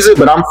don't use it,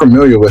 but I'm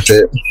familiar with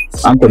it.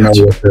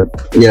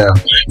 Yeah.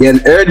 And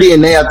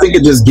AirDNA, I think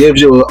it just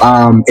gives you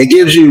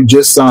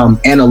just some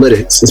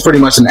analytics. It's pretty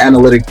much an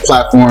analytic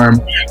platform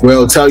where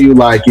it'll tell you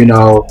like,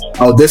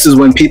 this is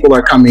when people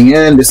are coming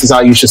in, this is how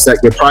you should set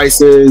your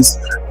prices,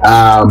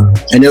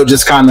 and it'll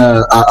just kind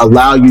of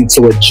allow you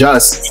to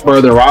adjust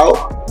further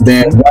out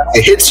than once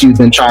it hits you,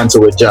 than trying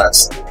to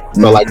adjust.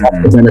 So like that's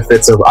the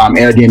benefits of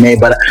AirDNA,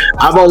 but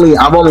I've only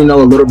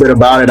know a little bit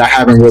about it. I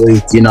haven't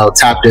really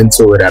tapped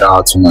into it at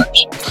all too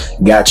much.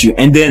 Got you.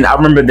 And then I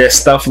remember there's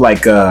stuff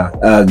like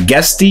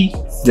Guesty.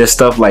 there's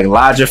stuff like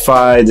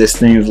Logify. There's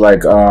things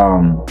like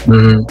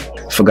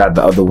forgot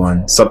the other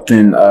one.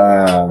 Something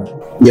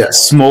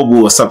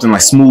Smooble or something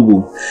like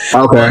Smooble.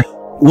 Okay.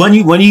 When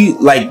you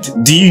like,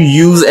 do you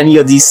use any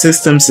of these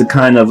systems to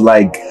kind of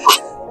like,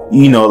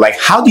 you know, like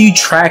how do you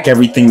track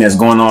everything that's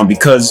going on?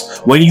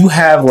 Because when you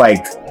have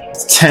like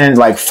 10,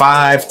 like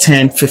 5,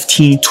 10,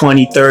 15,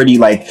 20, 30,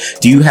 like,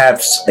 do you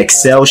have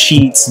Excel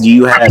sheets? Do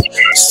you have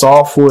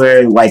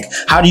software? Like,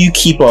 how do you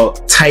keep a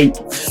tight,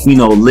 you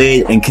know,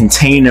 lid and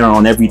container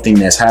on everything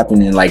that's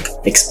happening? Like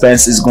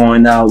expenses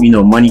going out, you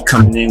know, money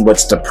coming in,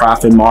 what's the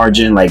profit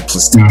margin? Like,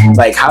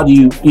 like how do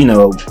you, you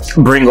know,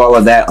 bring all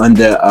of that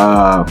under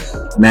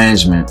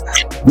management?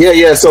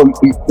 So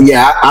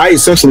I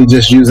essentially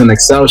just use an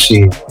Excel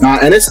sheet,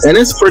 and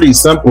it's pretty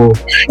simple.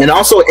 And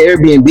also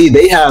Airbnb,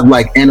 they have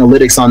like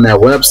analytics on their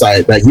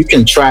website that you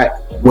can track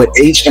what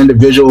each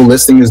individual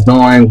listing is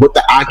doing, what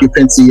the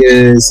occupancy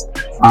is.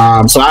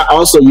 So I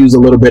also use a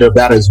little bit of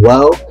that as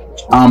well.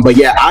 But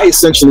yeah, I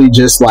essentially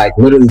just like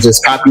literally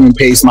just copy and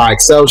paste my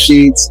Excel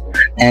sheets,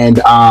 and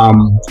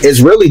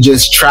it's really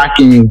just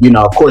tracking, you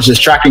know, of course,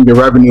 just tracking your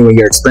revenue and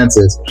your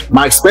expenses.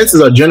 My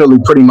expenses are generally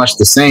pretty much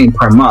the same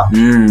per month.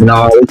 You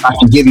know, if I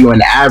can give you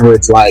an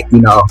average, like, you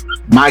know,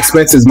 my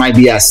expenses might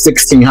be at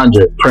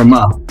 $1,600 per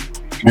month.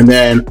 And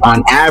then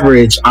on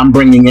average, I'm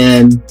bringing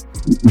in,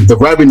 the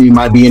revenue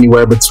might be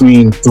anywhere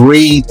between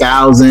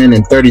 $3,000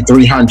 and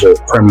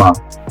 $3,300 per month.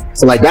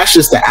 So like, that's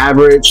just the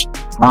average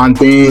on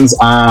things.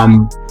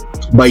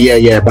 But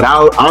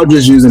I'll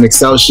just use an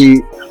Excel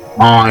sheet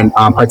on,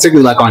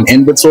 particularly like on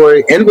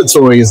inventory.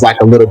 Inventory is like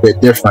a little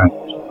bit different,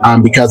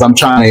 because I'm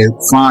trying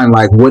to find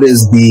like, what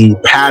is the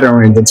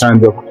pattern in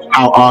terms of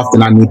how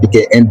often I need to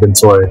get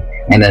inventory,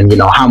 and then, you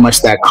know, how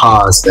much that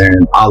costs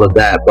and all of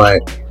that.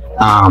 But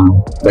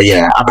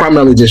yeah, I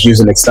primarily just use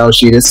an Excel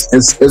sheet.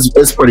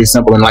 It's pretty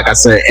simple. And like I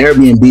said,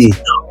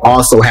 Airbnb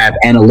also have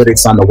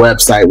analytics on the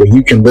website where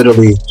you can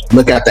literally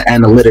look at the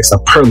analytics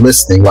of per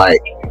listing,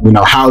 like, you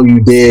know, how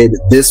you did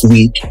this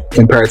week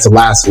compared to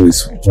last week.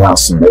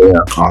 Awesome. Yeah.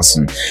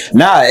 Awesome.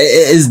 Nah,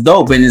 it's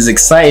dope and it's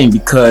exciting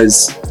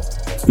because,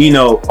 you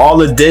know,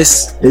 all of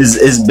this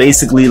is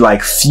basically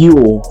like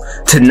fuel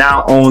to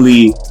not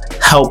only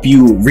help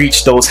you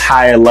reach those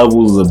higher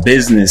levels of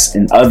business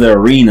in other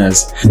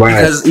arenas, right?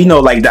 Because, you know,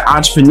 like the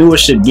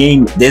entrepreneurship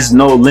game, there's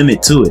no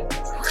limit to it.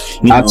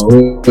 You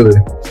Absolutely.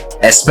 know,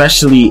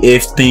 especially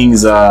if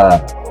things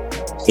are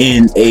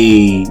in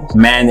a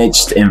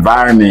managed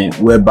environment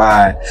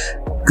whereby,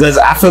 because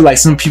I feel like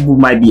some people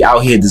might be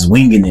out here just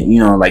winging it, you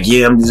know, like,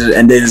 yeah, I'm just,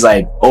 and then it's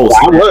like, oh,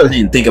 I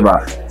didn't think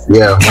about it.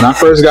 Yeah, when I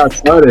first got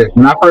started,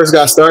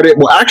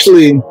 well,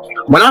 actually,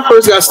 when I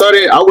first got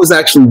started, I was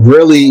actually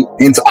really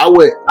into, I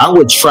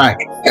would track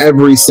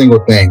every single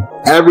thing,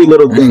 every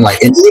little thing,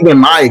 like, and even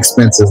my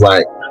expenses,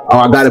 like, oh,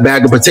 I got a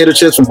bag of potato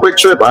chips from Quick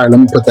Trip. All right, let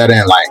me put that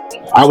in. Like,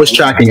 I was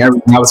tracking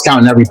everything. I was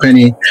counting every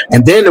penny.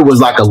 And then it was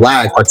like a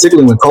lag,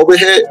 particularly when COVID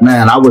hit.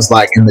 Man, I was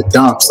like in the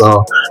dump.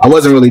 So I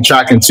wasn't really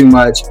tracking too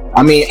much.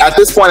 I mean, at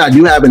this point, I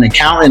do have an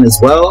accountant as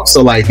well.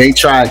 So like they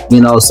track,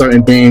 you know,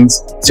 certain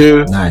things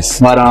too.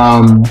 Nice. But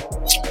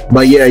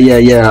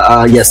yeah.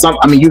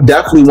 I mean, you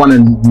definitely want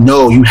to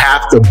know, you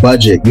have to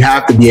budget. You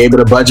have to be able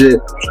to budget.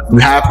 You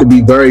have to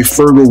be very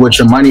frugal with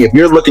your money. If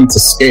you're looking to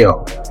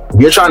scale, if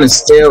you're trying to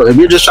scale, if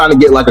you're just trying to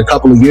get like a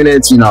couple of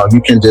units, you know,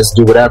 you can just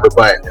do whatever.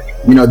 But,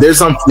 you know, there's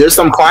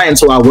some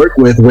clients who I work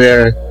with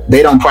where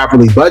they don't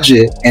properly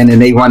budget and then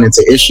they run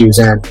into issues.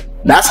 And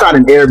that's not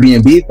an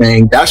Airbnb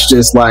thing. That's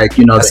just like,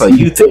 you know, that's a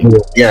you thing.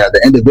 Yeah,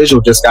 the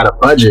individual just got to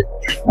budget.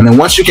 And then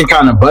once you can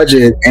kind of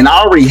budget, and I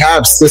already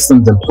have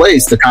systems in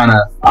place to kind of,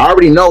 I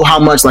already know how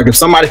much, like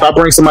if I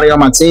bring somebody on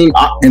my team,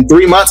 in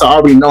 3 months, I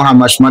already know how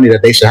much money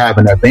that they should have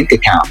in their bank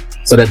account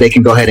so that they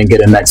can go ahead and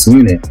get a next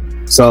unit.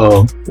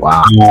 So,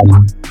 wow.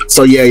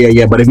 So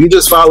yeah. But if you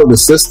just follow the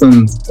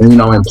system, you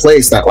know, in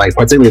place that like,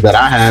 particularly that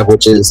I have,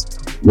 which is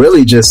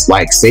really just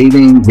like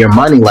saving your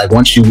money. Like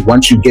once you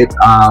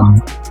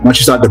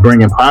start to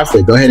bring in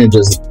profit, go ahead and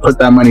just put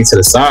that money to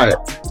the side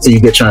till you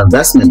get your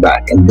investment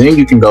back. And then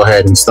you can go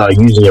ahead and start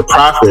using your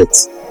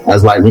profits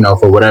as like, you know,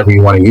 for whatever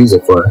you want to use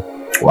it for.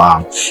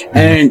 Wow.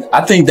 And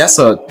I think that's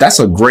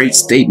a great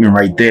statement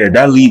right there.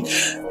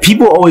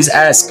 People always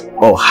ask,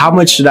 oh, how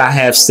much should I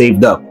have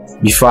saved up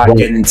before I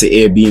get into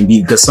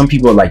Airbnb? Because some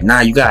people are like, nah,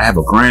 you gotta have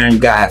 $1,000, you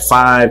gotta have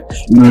 5,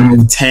 you gotta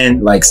have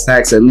 10 like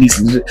stacks at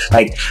least.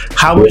 Like,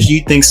 how much do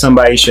you think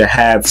somebody should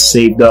have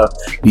saved up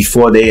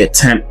before they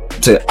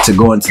attempt to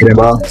go into the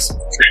business?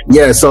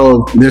 Yeah,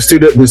 so there's two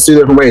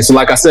different ways. So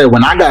like I said,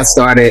 when I got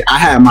started, I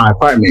had my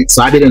apartment,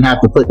 so I didn't have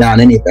to put down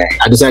anything.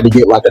 I just had to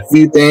get like a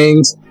few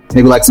things,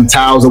 maybe like some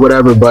towels or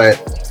whatever, but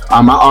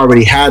I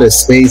already had a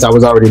space. I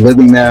was already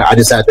living there. I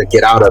just had to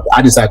get out of it.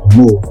 I just had to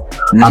move.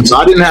 So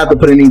I didn't have to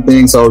put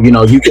anything. So, you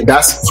know,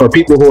 that's for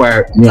people who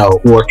are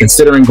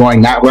considering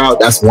going that route.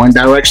 That's one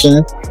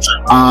direction.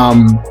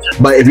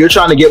 But if you're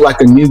trying to get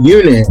like a new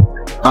unit,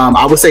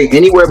 I would say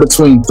anywhere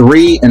between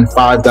 $3,000 and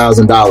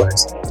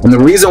 $5,000. And the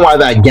reason why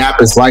that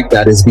gap is like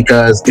that is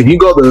because if you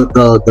go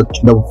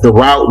the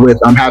route with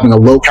having a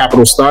low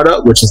capital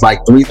startup, which is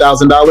like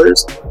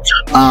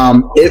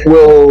 $3,000, it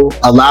will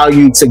allow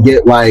you to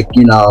get like,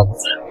 you know,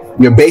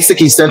 your basic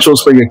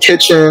essentials for your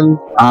kitchen,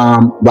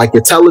 like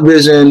your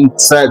television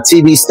set,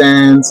 TV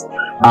stands,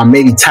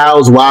 maybe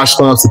towels,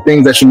 washcloths, the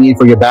things that you need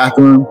for your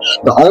bathroom.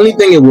 The only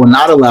thing it will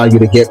not allow you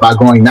to get by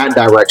going that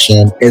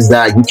direction is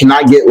that you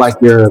cannot get like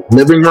your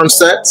living room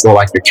sets or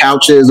like your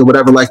couches or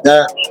whatever like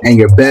that and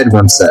your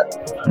bedroom set.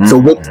 Mm-hmm. So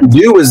what you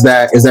do is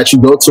that you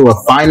go to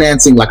a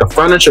financing, like a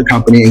furniture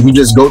company, and you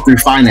just go through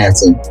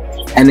financing.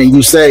 And then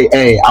you say,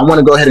 hey, I want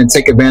to go ahead and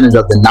take advantage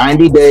of the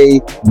 90-day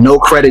no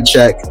credit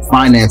check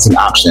financing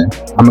option.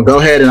 I'm going to go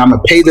ahead and I'm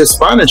going to pay this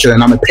furniture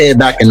and I'm going to pay it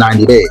back in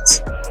 90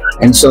 days.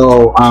 And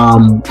so,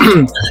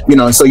 you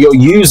know, so you'll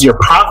use your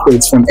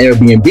profits from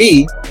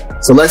Airbnb.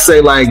 So let's say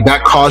like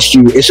that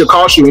it should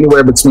cost you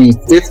anywhere between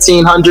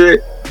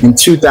 $1,500 and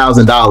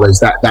 $2,000,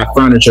 that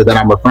furniture that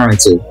I'm referring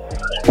to.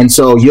 And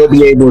so you'll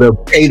be able to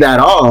pay that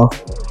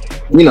off,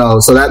 you know,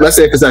 so that let's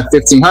say if it's at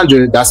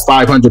 $1,500, that's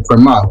 $500 per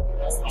month.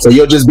 So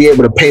you'll just be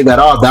able to pay that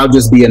off. That'll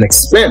just be an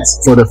expense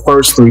for the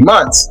first 3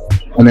 months.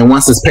 And then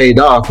once it's paid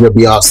off, you'll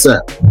be all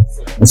set.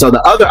 And so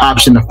the other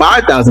option, the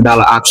 $5,000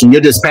 option, you're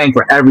just paying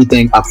for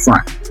everything up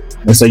front.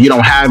 And so you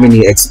don't have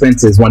any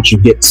expenses once you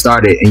get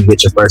started and you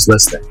get your first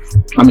listing.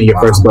 Your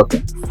first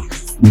booking.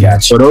 Yeah.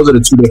 So those are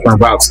the two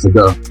different routes to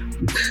go.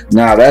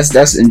 Now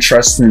that's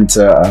interesting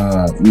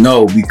to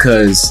know,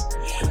 because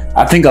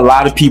I think a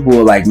lot of people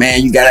are like,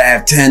 man, you gotta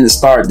have 10 to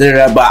start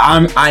there. But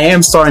I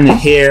am starting to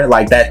hear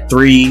like that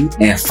 3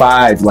 and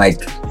 5,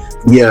 like,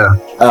 yeah.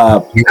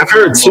 I've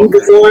heard 2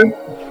 before.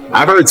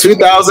 I've heard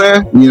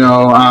 2,000. You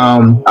know,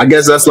 I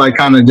guess that's like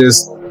kind of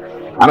just,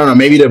 I don't know,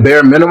 maybe the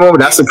bare minimum.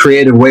 That's a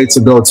creative way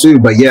to go too.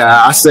 But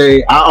yeah, I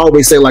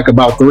always say like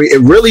about 3. It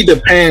really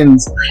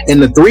depends. In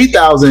the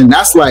 3,000,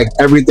 that's like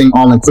everything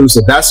all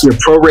inclusive. That's your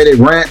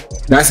prorated rent.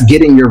 That's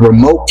getting your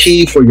remote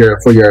key for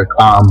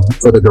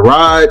the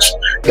garage.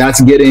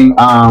 That's getting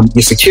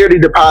your security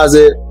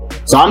deposit.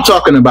 So I'm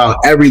talking about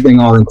everything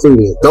all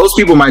included. Those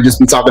people might just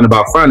be talking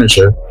about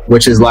furniture,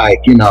 which is like,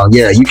 you know,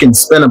 yeah, you can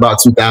spend about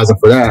 $2,000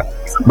 for that.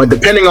 But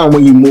depending on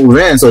when you move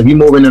in, so if you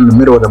move in the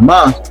middle of the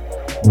month,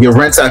 your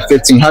rent's at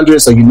 $1,500,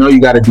 so you know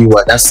you got to do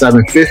what? That's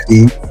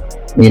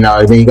 $750. You know,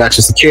 and then you got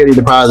your security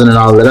deposit and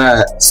all of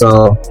that.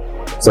 So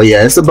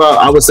yeah, it's about,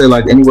 I would say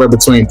like anywhere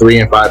between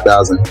 $3,000 and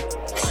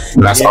 $5,000.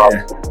 And that's all.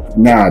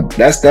 Nah,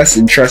 that's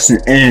interesting.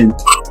 And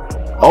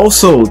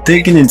also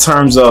thinking in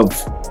terms of,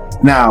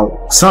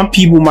 now some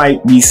people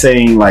might be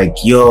saying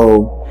like,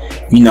 yo,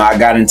 you know, I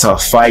got into a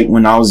fight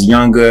when I was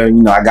younger.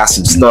 You know, I got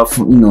some stuff,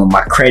 you know,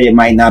 my credit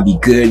might not be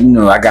good. You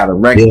know, I got a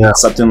record or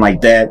something like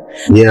that.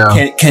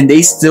 Yeah. Can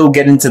they still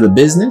get into the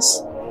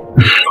business?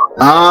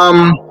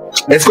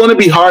 It's going to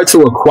be hard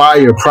to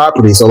acquire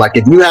property. So like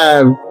if you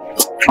have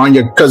on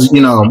your, because,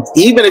 you know,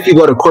 even if you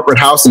go to corporate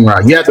housing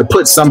route, you have to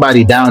put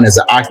somebody down as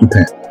an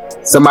occupant.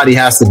 Somebody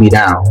has to be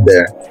down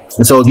there.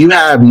 And so if you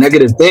have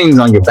negative things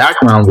on your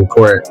background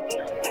report,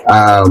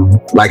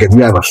 like if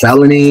you have a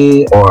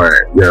felony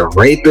or you're a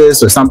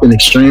rapist or something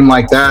extreme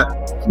like that,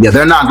 yeah,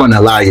 they're not going to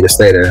allow you to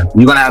stay there.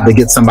 You're going to have to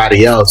get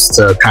somebody else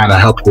to kind of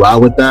help you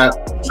out with that.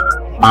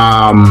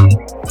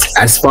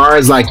 As far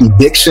as like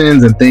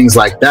evictions and things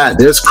like that,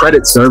 there's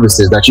credit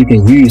services that you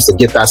can use to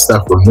get that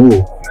stuff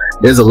removed.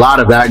 There's a lot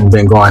of that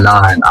been going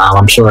on.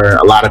 I'm sure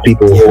a lot of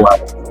people who are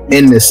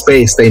in this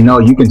space, they know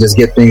you can just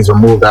get things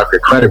removed off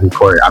your credit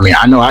report. I mean,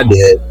 I know I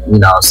did, you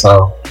know,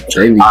 so.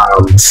 So you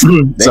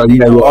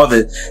know, all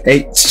the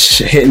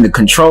hitting the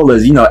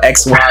controllers, you know,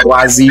 X, Y,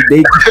 Y, Z.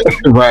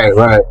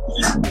 Right.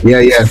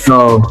 Yeah.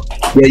 So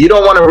yeah, you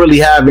don't want to really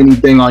have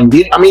anything on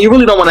you. I mean, you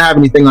really don't want to have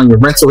anything on your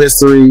rental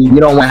history. You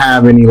don't want to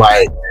have any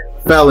like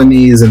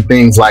felonies and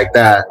things like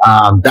that.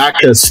 That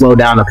could slow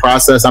down the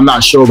process. I'm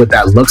not sure what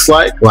that looks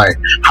like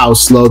how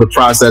slow the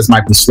process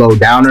might be slowed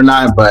down or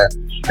not, but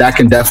that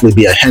can definitely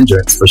be a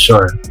hindrance for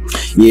sure.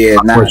 Yeah,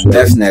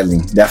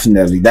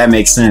 definitely. That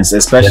makes sense,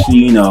 especially,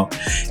 you know,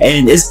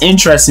 and it's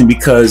interesting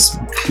because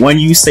when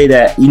you say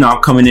that, you know, I'm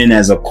coming in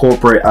as a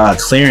corporate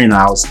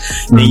clearinghouse,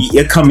 then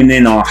you're coming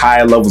in on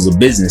higher levels of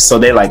business. So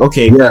they're like,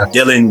 okay, we're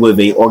dealing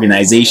with a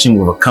organization,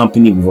 with a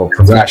company, with a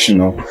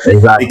professional.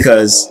 Exactly.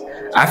 Because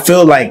I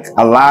feel like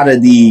a lot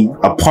of the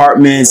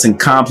apartments and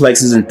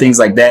complexes and things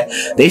like that,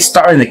 they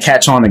starting to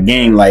catch on the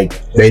game. Like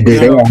they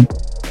did.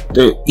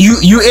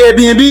 You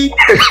Airbnb,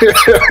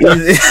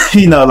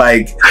 you know,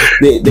 like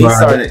they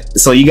started.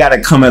 So you got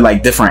to come at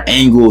like different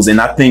angles,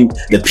 and I think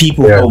the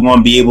people who are going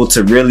to be able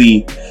to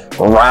really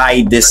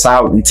ride this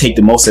out and take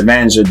the most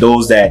advantage of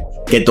those that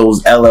get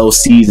those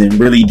LLCs and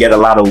really get a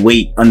lot of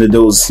weight under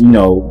those, you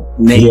know,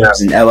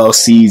 names and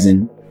LLCs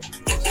and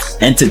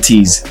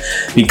entities,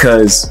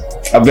 because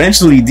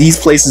eventually these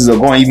places are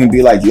going to even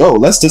be like, yo,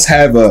 let's just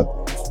have a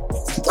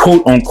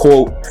quote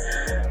unquote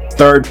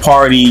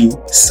third-party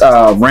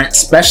rent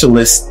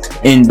specialist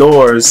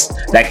indoors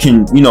that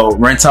can, you know,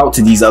 rent out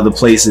to these other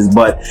places.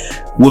 But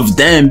with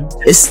them,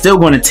 it's still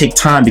going to take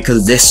time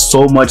because there's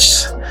so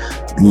much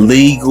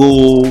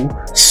legal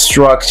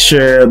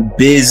structure,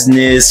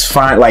 business,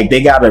 like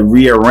they got to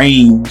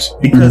rearrange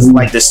because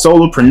like the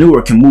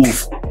solopreneur can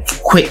move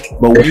quick,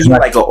 but when you're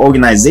like an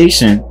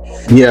organization,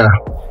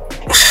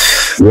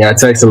 it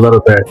takes a little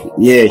bit.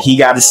 Yeah, he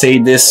got to say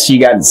this.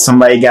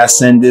 Somebody got to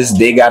send this.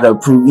 They got to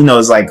approve. You know,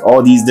 it's like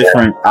all these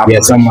different.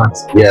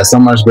 So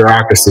much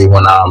bureaucracy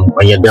when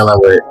you're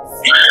dealing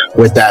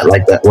with that,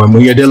 like that. When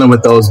you're dealing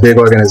with those big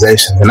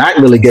organizations, and that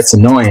really gets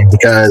annoying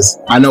because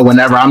I know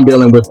whenever I'm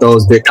dealing with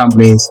those big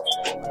companies,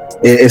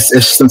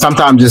 it's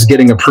sometimes just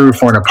getting approved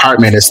for an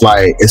apartment. It's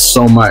like it's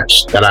so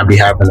much that I'd be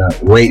having to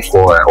wait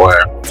for,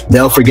 or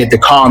they'll forget to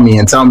call me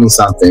and tell me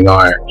something,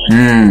 or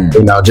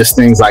you know, just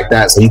things like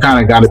that. So you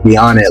kind of got to be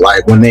on it.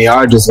 Like when they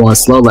are just going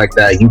slow like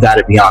that, you got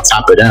to be on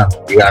top of them.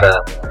 You got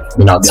to,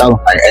 you know, tell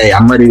them like, hey,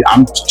 I'm ready.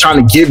 I'm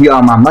trying to give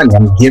y'all my money.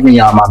 I'm giving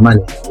y'all my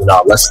money. You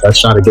know, let's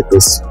try to get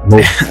this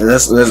moving.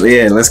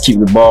 let's keep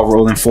the ball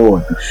rolling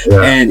forward.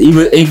 Yeah. And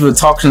even if we're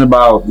talking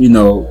about, you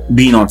know,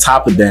 being on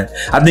top of that,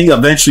 I think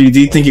eventually,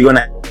 do you think you're going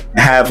to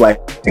have like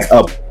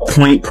a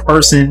point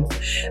person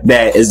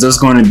that is just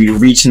going to be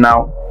reaching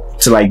out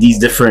to like these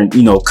different,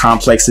 you know,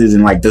 complexes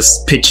and like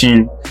just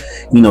pitching,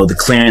 you know, the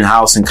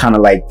clearinghouse and kind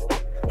of like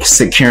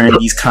securing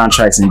these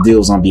contracts and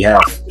deals on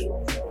behalf?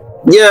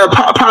 Yeah,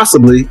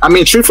 possibly. I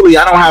mean, truthfully,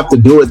 I don't have to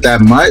do it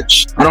that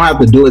much. I don't have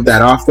to do it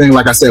that often.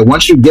 Like I said,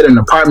 once you get an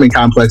apartment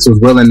complex who's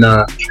willing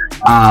to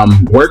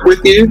work with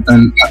you,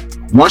 and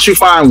once you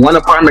find one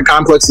apartment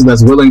complex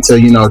that's willing to,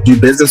 you know, do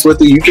business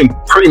with you, you can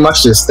pretty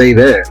much just stay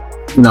there.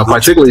 You know,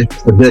 particularly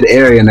a good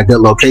area and a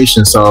good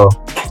location. So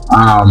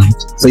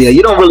yeah,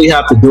 you don't really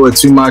have to do it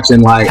too much.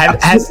 And like,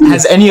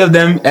 has any of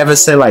them ever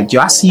said like,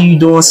 yo, I see you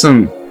doing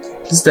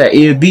just that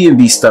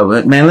Airbnb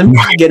stuff, man, let me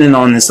get in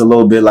on this a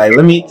little bit. Like,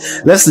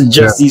 let's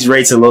adjust these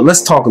rates a little.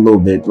 Let's talk a little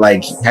bit.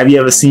 Like, have you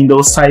ever seen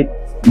those type?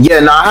 Yeah,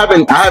 no, I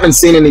haven't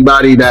seen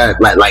anybody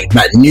that like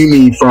that knew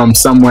me from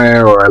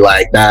somewhere, or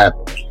like that,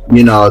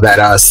 you know,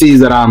 that sees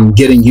that I'm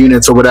getting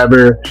units or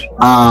whatever.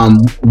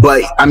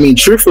 But I mean,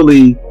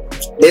 truthfully,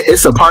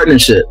 it's a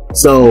partnership.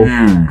 So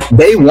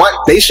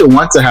they should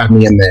want to have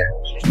me in there.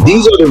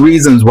 These are the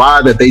reasons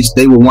why that they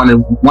would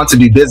want to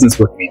do business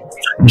with me.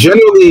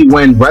 Generally,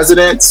 when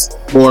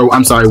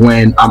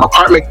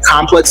apartment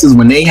complexes,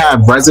 when they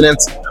have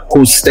residents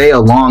who stay a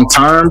long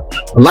term,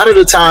 a lot of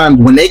the time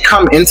when they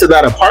come into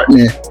that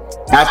apartment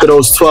after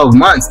those 12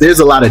 months,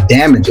 there's a lot of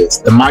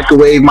damages. The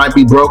microwave might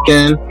be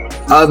broken,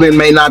 oven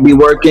may not be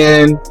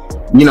working.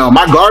 You know,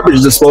 my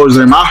garbage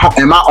disposer in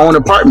my own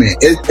apartment,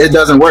 it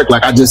doesn't work.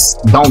 Like, I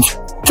just don't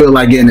feel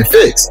like getting it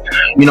fixed.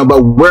 You know,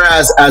 but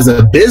whereas as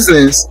a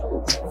business,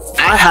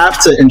 I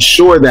have to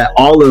ensure that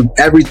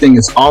everything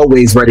is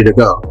always ready to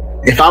go.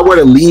 If I were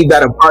to leave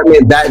that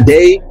apartment that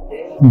day,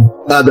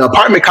 the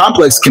apartment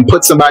complex can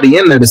put somebody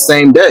in there the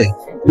same day,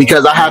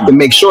 because I have to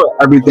make sure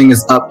everything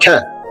is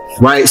upkept,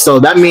 right? So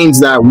that means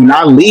that when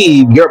I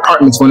leave, your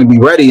apartment's going to be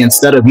ready,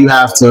 instead of you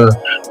have to,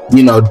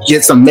 you know,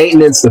 get some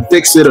maintenance to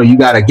fix it, or you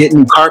got to get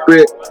new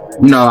carpet.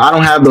 You know, I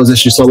don't have those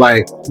issues. So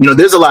like, you know,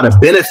 there's a lot of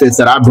benefits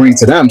that I bring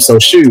to them. So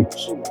shoot.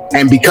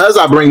 And because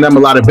I bring them a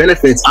lot of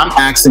benefits, I'm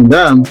asking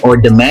them or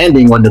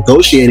demanding or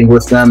negotiating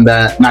with them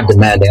but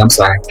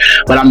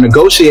I'm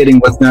negotiating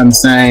with them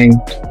saying,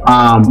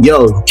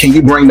 yo, can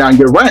you bring down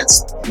your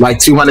rents like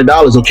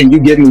 $200, or can you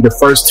give me the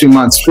first 2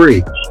 months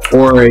free?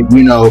 Or,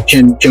 you know,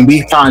 can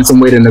we find some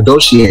way to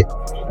negotiate?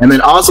 And then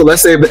also,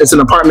 let's say it's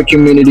an apartment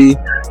community,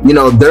 you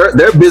know,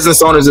 they're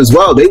business owners as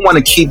well. They want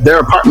to keep their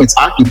apartments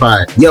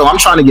occupied. Yo, I'm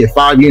trying to get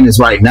 5 units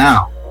right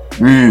now.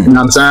 You know what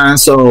I'm saying?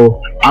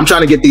 So I'm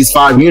trying to get these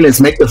 5 units,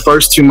 make the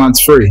first 2 months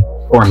free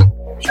for me,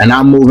 and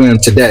I'll move in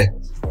today.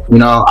 You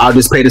know, I'll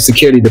just pay the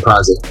security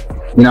deposit.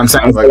 You know what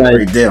I'm saying? Like a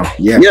great deal.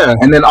 Yeah. Yeah.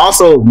 And then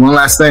also one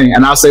last thing,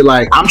 and I'll say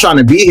like, I'm trying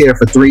to be here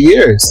for 3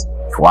 years.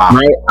 Wow.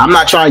 Right? I'm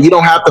not trying. You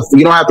don't have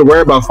to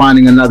worry about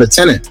finding another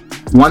tenant.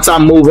 Once I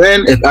move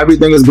in, if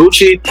everything is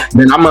Gucci,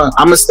 then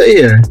I'm a stay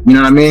here. You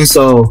know what I mean?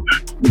 So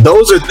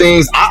those are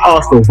things I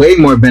offer way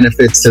more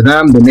benefits to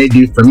them than they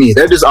do for me.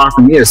 They're just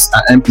offering me an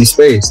empty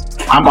space.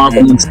 I'm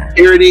offering them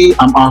security.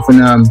 I'm offering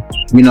them,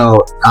 you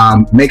know,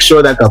 make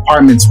sure that the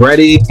apartment's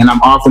ready, and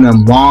I'm offering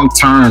them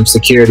long-term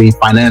security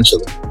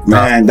financially.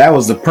 Man, that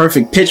was the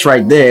perfect pitch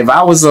right there. If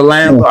I was a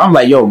landlord, I'm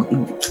like, yo,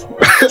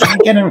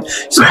 I'm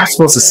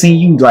supposed to see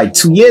you like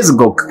 2 years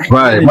ago.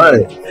 Right.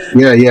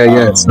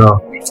 Yeah.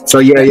 So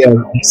yeah.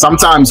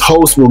 Sometimes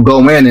hosts will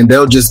go in and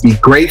they'll just be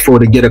grateful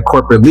to get a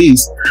corporate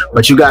lease,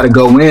 but you got to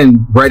go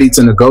in ready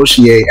to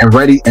negotiate and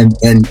ready and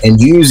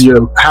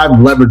have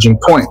leveraging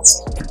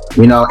points,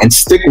 you know, and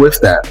stick with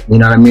that. You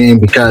know what I mean?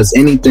 Because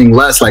anything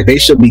less, like, they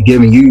should be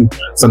giving you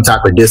some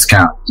type of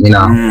discount, you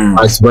know,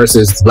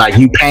 versus like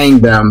you paying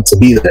them to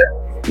be there.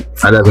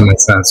 That doesn't make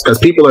sense, because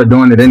people are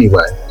doing it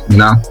anyway, you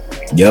know?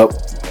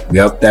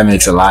 Yep, that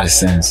makes a lot of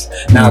sense.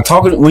 Now,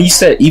 when you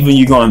said even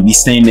you're going to be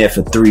staying there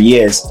for 3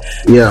 years,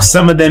 yeah,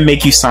 some of them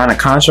make you sign a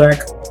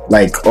contract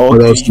Like, oh,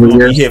 those 3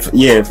 years.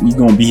 You're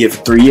gonna be here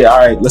for 3 years. All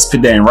right, let's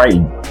put that in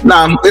writing.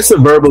 Nah, it's a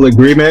verbal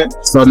agreement.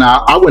 So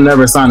now I would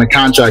never sign a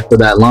contract for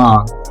that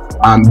long.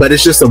 But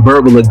it's just a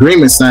verbal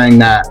agreement saying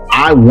that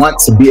I want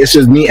to be. It's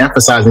just me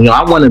emphasizing,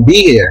 I want to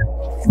be here.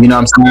 You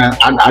know what I'm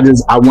saying?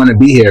 I want to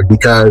be here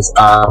because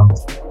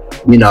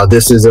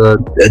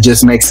it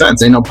just makes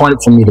sense. Ain't no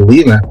point for me to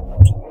leave it.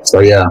 So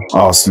yeah.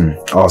 Awesome.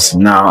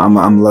 Now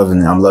I'm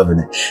loving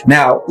it.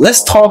 Now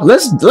let's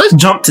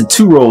jump to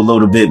Turo a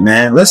little bit,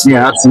 man.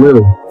 Yeah,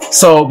 absolutely.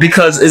 So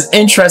because it's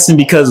interesting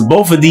because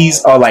both of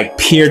these are like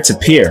peer to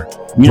peer.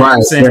 You know what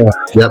I'm saying?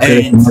 Yeah.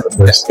 And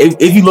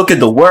if you look at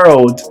the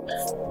world,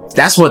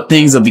 that's what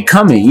things are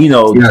becoming. Yes.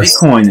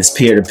 Bitcoin is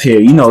peer to peer.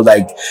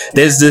 Like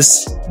there's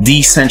this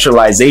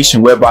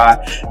decentralization whereby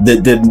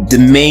the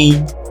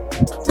main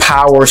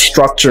power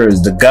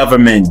structures, the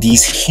government,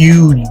 these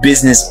huge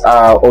business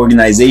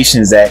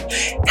organizations that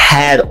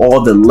had all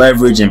the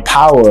leverage and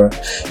power,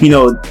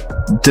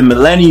 the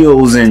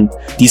millennials and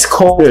these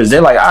coders,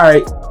 they're like, all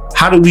right,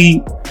 how do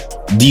we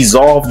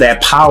dissolve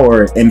that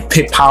power and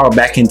put power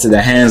back into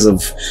the hands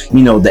of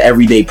the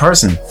everyday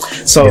person?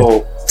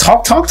 So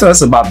talk to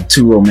us about the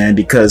Turo, man,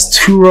 because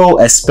Turo,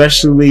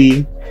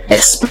 especially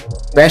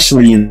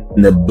in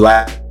the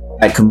black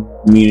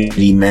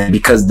community, man,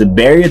 because the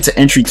barrier to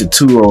entry to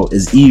Turo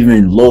is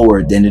even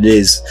lower than it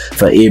is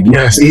for Airbnb.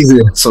 Yeah, it's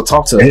easier. So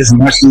talk to us. It's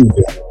much easier.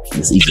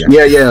 It's easier.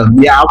 Yeah.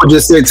 I would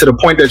just say to the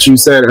point that you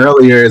said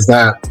earlier is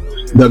that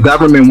the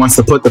government wants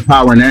to put the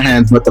power in their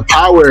hands, but the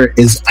power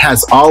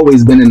has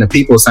always been in the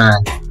people's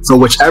hands. So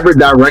whichever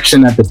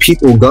direction that the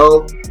people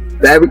go,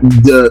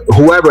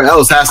 whoever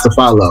else has to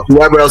follow.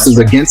 Whoever else is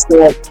against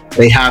it,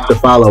 they have to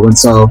follow. And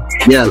so,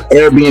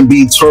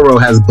 Airbnb Turo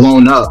has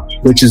blown up,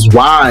 which is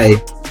why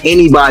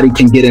anybody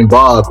can get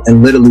involved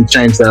and literally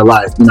change their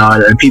life,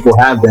 and people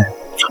have been.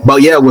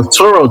 But with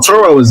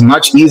Turo is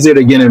much easier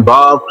to get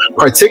involved,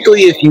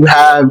 particularly if you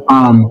have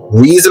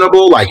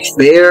reasonable, like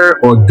fair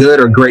or good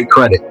or great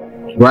credit,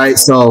 right?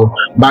 So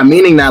by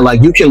meaning that,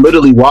 like, you can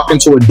literally walk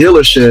into a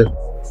dealership,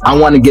 I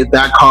want to get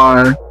that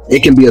car.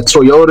 It can be a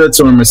Toyota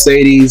to a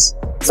Mercedes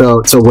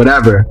to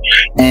whatever.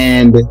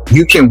 And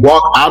you can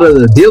walk out of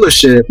the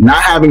dealership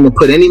not having to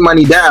put any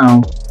money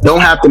down,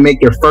 don't have to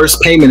make your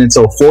first payment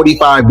until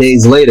 45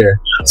 days later.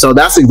 So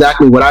that's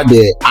exactly what I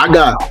did. I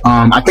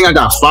think I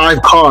got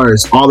 5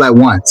 cars all at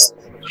once.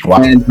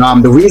 Wow. And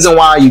the reason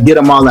why you get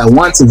them all at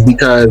once is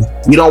because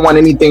you don't want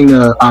anything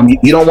to,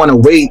 you don't want to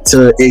wait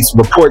till it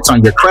reports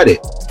on your credit.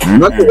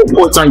 Once it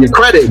reports on your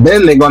credit,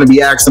 then they're going to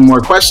be asking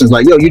more questions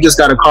like, yo, you just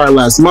got a car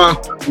last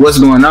month. What's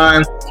going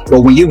on?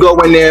 But when you go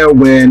in there,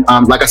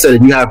 like I said,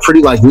 if you have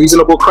pretty like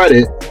reasonable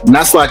credit, and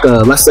that's like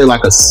let's say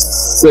like a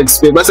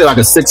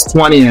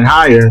 620 and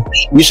higher,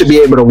 you should be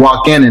able to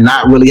walk in and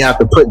not really have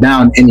to put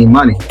down any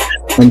money.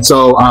 And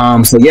so, I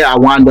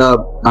wound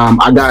up,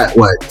 I got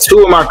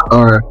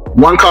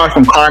one car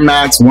from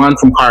CarMax, one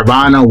from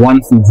Carvana, one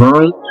from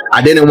Vroom.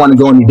 I didn't want to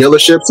go any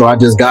dealership, so I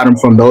just got them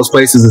from those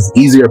places. It's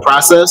easier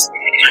process.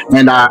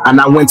 And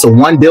I went to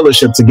one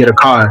dealership to get a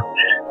car.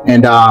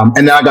 And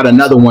then I got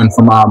another one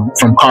from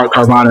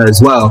Carvana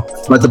as well.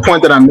 But the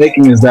point that I'm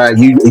making is that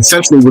you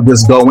essentially would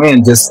just go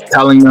in, just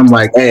telling them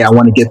like, hey, I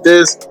want to get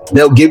this.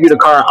 They'll give you the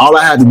car. All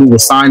I had to do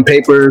was sign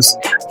papers,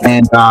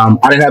 and I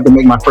didn't have to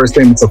make my first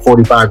payment until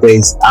 45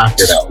 days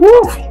after that.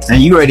 Woo. And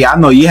I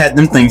know you had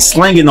them things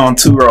slinging on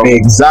Turo.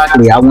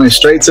 Exactly. I went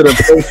straight to the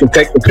place to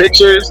take the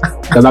pictures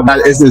because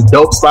it's this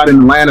dope spot in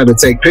Atlanta to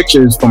take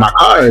pictures for my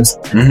cars.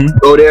 Mm-hmm.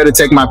 Go there to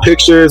take my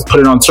pictures, put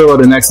it on Turo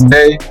the next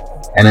day.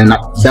 And then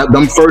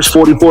them first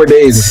 44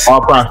 days is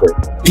all profit.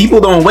 People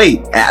don't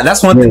wait.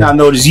 That's one thing I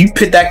noticed. You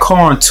put that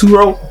car on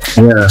Turo,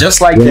 just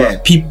like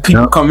that.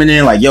 People coming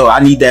in like, yo,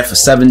 I need that for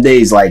 7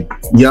 days. Like,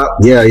 yeah.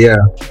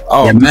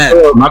 Oh man,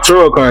 my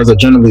Turo cars are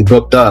generally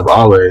booked up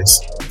always.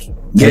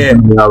 Yeah,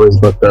 always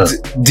booked up.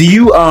 Do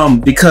you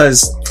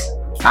because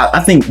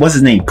I think what's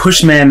his name,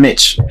 Pushman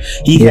Mitch?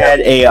 He had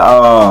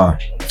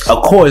a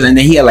course, and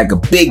then he had like a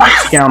big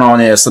discount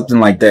on it or something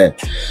like that.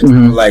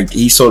 Mm-hmm. Like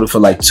he sold it for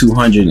like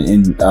 200,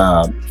 and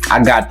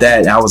I got that,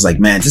 and I was like,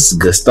 man, this is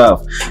good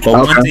stuff.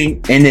 But one thing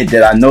in it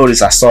that I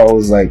noticed, I saw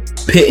was like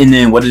pitting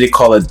in, what do they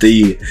call it,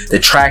 the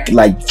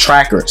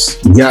trackers.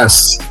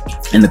 Yes,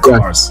 in the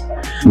cars.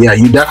 Yeah,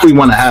 you definitely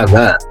want to have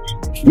that.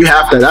 You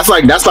have to. That's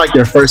like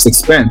their first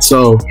expense.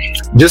 So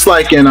just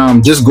like in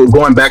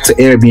going back to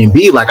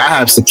Airbnb, like I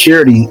have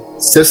security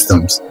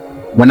systems.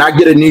 When I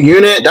get a new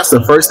unit, that's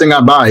the first thing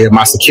I buy,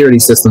 my security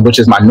system, which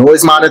is my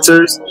noise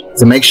monitors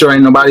to make sure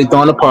ain't nobody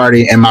throwing a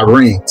party, and my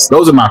rings.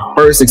 Those are my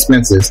first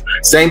expenses.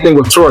 Same thing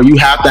with Turo. You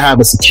have to have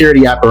a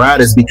security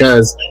apparatus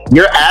because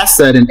your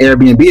asset in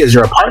Airbnb is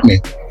your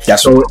apartment.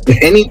 So if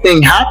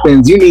anything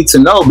happens, you need to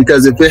know,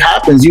 because if it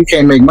happens, you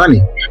can't make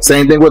money.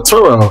 Same thing with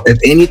Turo. If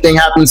anything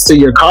happens to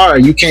your car,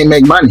 you can't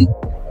make money.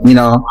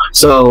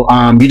 So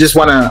you just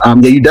want to,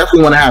 you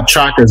definitely want to have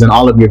trackers in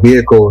all of your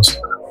vehicles.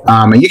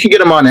 And you can get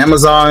them on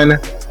Amazon.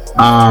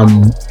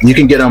 You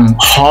can get them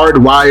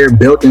hardwired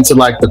built into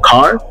like the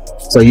car.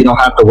 So you don't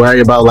have to worry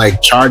about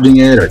like charging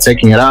it or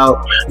taking it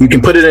out. You can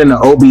put it in the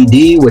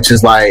OBD, which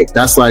is like,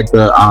 that's like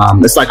the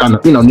it's like on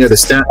the, you know, near the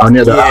stand or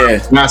near the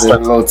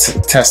little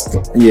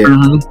Tesla. Yeah.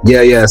 Mm-hmm.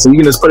 Yeah. So you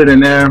can just put it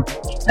in there,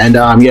 and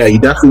yeah, you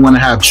definitely want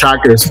to have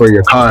trackers for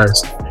your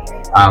cars.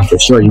 For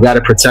sure, you got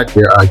to protect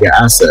your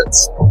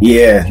assets.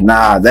 Yeah,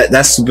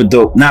 that's super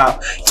dope. Now,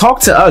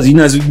 talk to us. You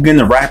know, as we begin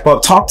to wrap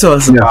up, talk to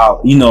us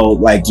about, you know,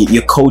 like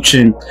your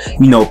coaching,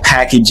 you know,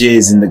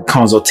 packages and the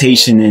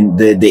consultation and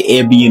the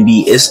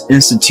Airbnb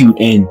Institute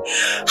and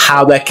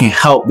how that can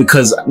help.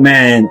 Because,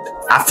 man,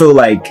 I feel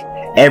like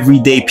every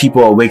day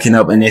people are waking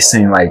up and they're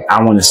saying like,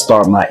 I want to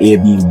start my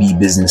Airbnb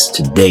business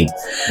today.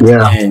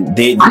 Yeah. And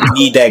they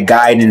need that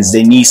guidance.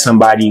 They need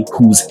somebody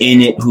who's in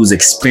it, who's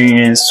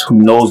experienced, who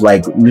knows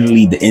like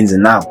really the ins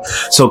and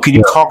outs. So could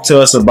you talk to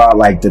us about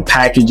like the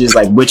packages,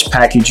 like which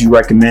package you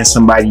recommend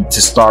somebody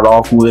to start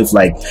off with,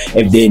 like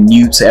if they're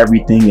new to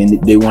everything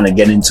and they want to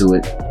get into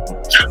it?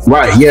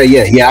 Right.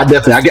 Yeah. I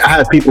definitely, I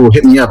have people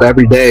hit me up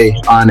every day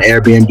on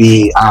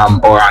Airbnb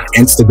or on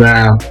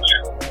Instagram,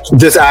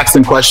 just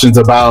asking questions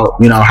about,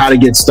 you know, how to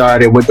get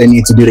started, what they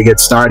need to do to get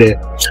started.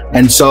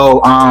 And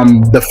so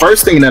the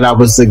first thing that I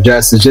would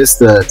suggest is just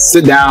to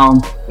sit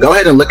down, go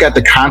ahead and look at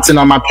the content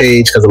on my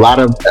page, because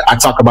I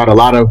talk about a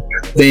lot of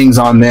things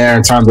on there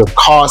in terms of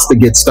cost to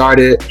get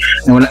started.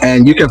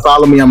 And you can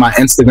follow me on my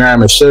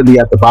Instagram. It should be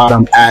at the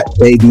bottom at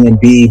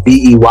BeyBnB,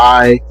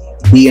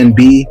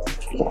 BeyBnB.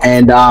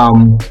 And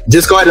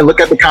just go ahead and look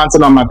at the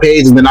content on my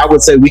page, and then I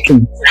would say we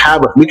can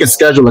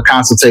schedule a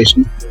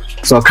consultation.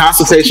 So a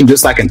consultation,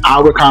 just like an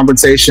hour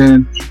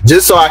conversation,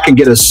 just so I can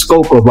get a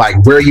scope of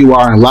like where you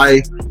are in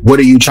life, what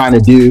are you trying to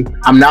do.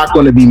 I'm not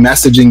going to be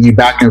messaging you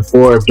back and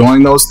forth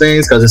doing those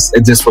things because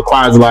it just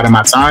requires a lot of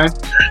my time.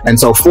 And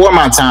so for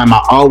my time,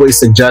 I always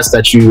suggest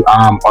that you,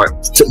 or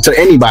to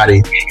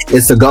anybody,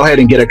 is to go ahead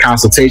and get a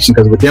consultation,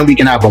 because then we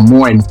can have a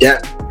more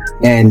in-depth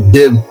and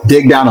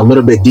dig down a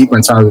little bit deeper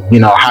in terms of, you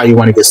know, how you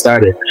want to get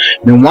started.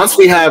 And once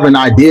we have an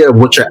idea of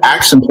what your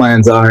action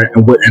plans are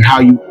and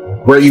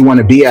where you want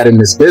to be at in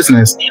this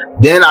business,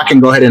 then I can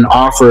go ahead and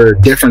offer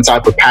different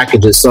type of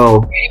packages.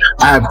 So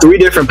I have 3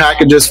 different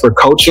packages for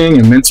coaching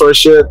and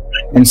mentorship.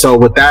 And so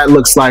what that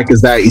looks like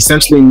is that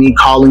essentially me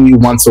calling you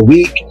once a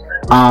week.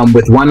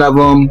 With one of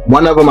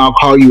them I'll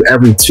call you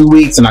every 2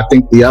 weeks, and I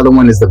think the other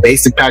one is the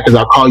basic package.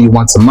 I'll call you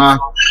once a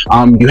month.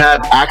 You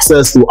have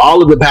access to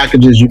all of the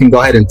packages. You can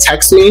go ahead and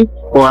text me,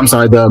 or I'm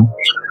sorry,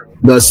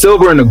 the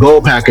silver and the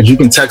gold package, you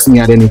can text me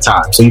at any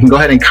time. So you can go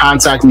ahead and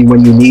contact me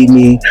when you need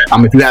me.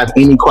 If you have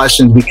any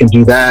questions, we can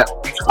do that.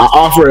 I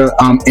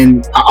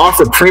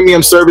offer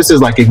premium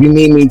services. Like if you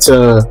need me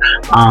to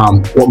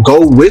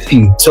go with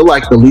you to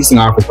like the leasing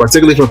office,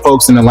 particularly for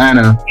folks in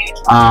Atlanta,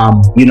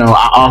 you know,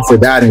 I offer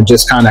that and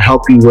just kind of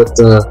help you with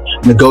the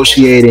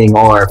negotiating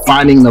or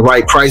finding the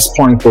right price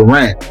point for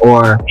rent.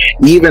 Or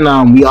even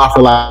we offer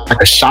like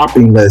a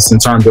shopping list in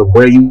terms of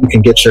where you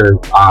can get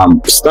your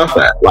stuff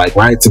at, like,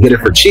 right, to get it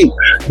for cheap.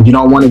 You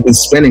don't want to be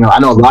spending. I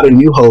know a lot of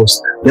new hosts,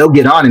 they'll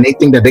get on and they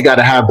think that they got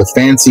to have the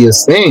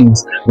fanciest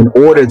things in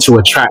order to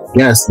attract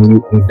guests, and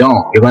you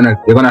don't. You're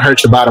gonna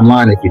hurt your bottom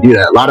line if you do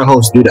that. A lot of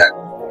hosts do that.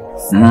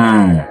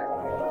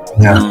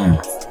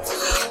 Yeah.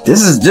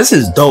 This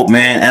is dope,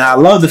 man. And I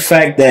love the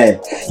fact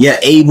that you're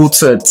able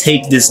to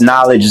take this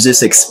knowledge,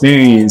 this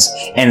experience,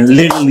 and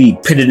literally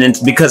put it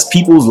into, because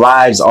people's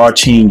lives are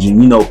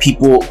changing. You know,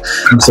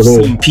 I've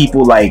seen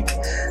people like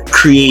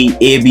create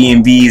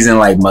Airbnbs in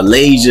like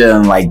Malaysia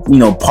and like, you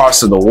know,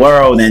 parts of the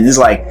world. And it's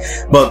like,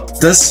 but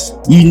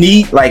you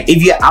need, like,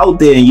 if you're out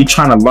there and you're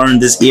trying to learn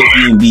this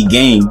Airbnb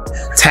game,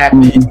 tap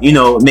in, you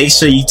know, make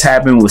sure you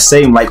tap in with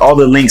Sam. Like all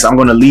the links, I'm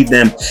going to leave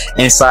them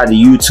inside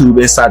the YouTube,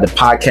 inside the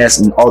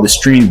podcast and all the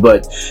streams.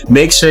 But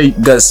make sure,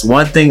 because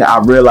one thing I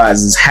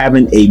realized is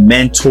having a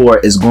mentor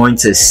is going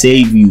to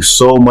save you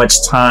so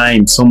much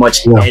time, so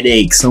much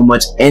headache, so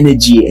much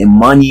energy and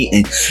money.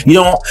 And you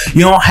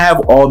don't have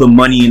all the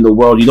money in the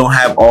world. You don't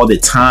have all the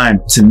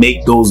time to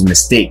make those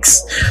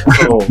mistakes.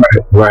 So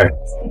right.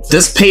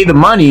 Just pay the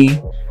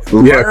money.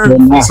 Learn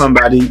from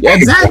somebody.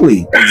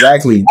 Exactly.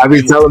 I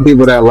be telling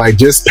people that, like,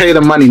 just pay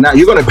the money now.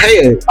 You're going to pay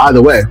it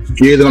either way.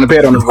 You're either going to pay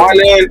it on the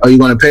front end, or you're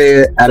going to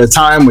pay it at a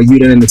time where you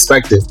didn't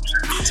expect it.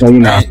 So, you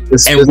know.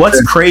 And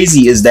what's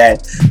crazy is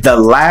that the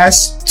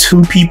last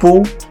 3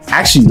 people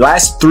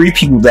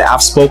that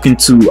I've spoken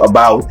to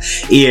about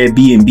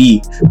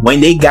Airbnb, when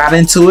they got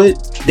into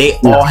it, they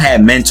all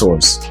had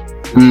mentors.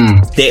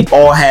 They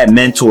all had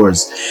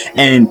mentors.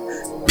 And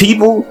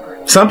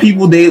some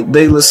people they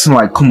listen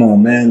like, come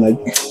on, man, like,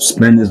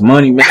 spend this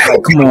money, man,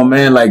 like, come on,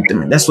 man, like,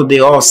 that's what they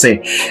all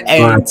say.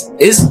 And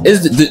it's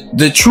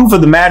the truth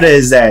of the matter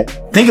is that,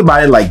 think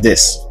about it like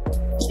this: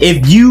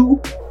 if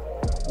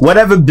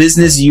whatever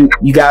business you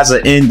guys are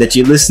in that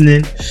you're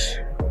listening,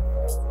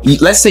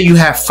 let's say you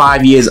have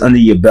 5 years under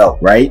your belt,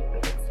 right?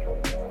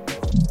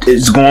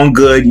 It's going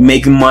good, you're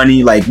making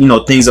money, like, you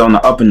know, things are on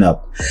the up and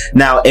up.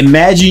 Now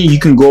imagine you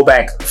can go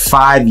back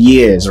 5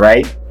 years,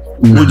 right?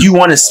 would you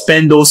want to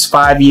spend those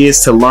 5 years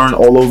to learn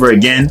all over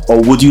again,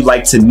 or would you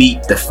like to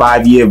meet the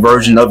 5-year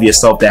version of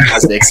yourself that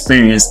has the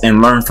experience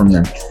and learn from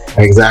them?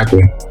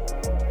 Exactly.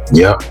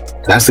 Yep.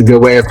 That's a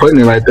good way of putting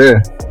it right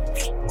there.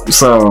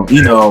 So,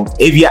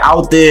 if you're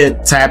out there,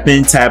 tap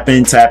in.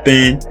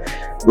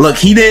 Look,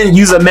 he didn't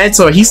use a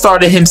mentor. He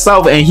started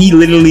himself, and he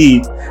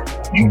literally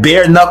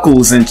bare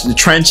knuckles into the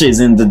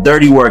trenches and the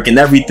dirty work and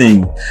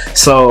everything.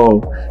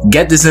 So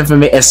get this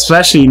information,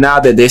 especially now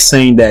that they're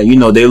saying that,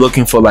 they're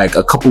looking for like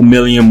a couple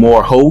million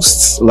more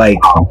hosts. Like,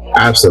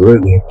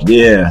 absolutely.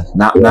 Yeah.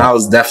 Now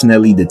is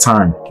definitely the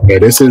time. Yeah,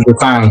 this is the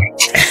time.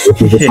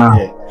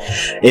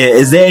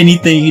 Is there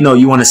anything,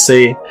 you want to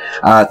say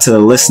to the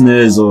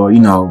listeners, or,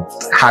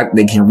 how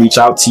they can reach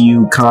out to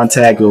you,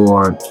 contact,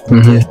 or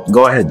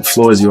go ahead. The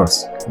floor is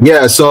yours.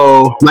 Yeah,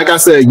 so like I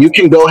said, you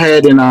can go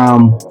ahead and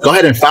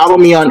follow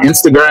me on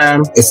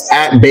Instagram. It's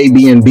at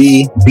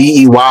BeyBNB,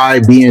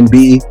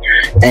 BEYBNB.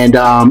 And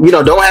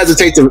don't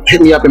hesitate to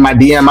hit me up in my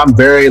DM. I'm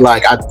very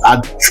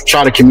I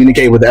try to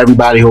communicate with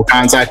everybody who'll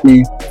contact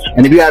me.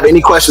 And if you have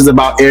any questions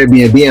about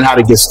Airbnb and how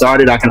to get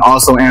started, I can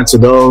also answer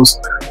those.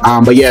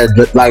 But yeah,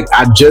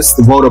 I just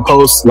wrote a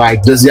post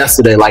just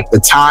yesterday. The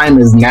time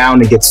is now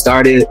to get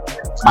started.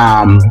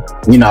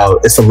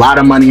 It's a lot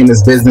of money in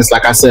this business.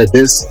 Like I said,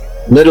 this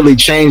literally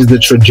changed the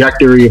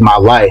trajectory of my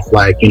life.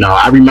 I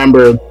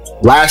remember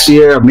last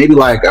year, maybe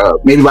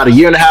about a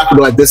year and a half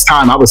ago at this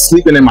time, I was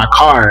sleeping in my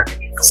car,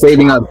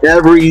 saving up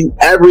every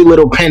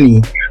little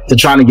penny to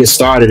trying to get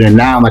started. And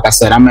now, like I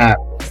said, I'm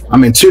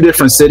in 2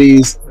 different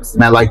cities.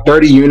 I'm at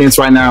 30 units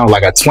right now,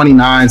 at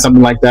 29,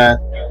 something like that.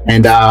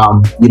 And,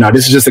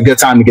 this is just a good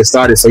time to get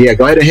started. So yeah,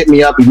 go ahead and hit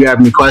me up if you have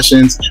any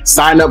questions.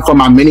 Sign up for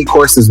my mini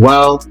course as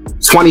well.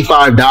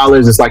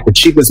 $25 is the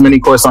cheapest mini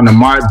course on the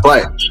market.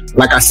 But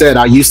like I said,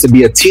 I used to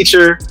be a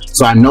teacher,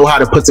 so I know how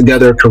to put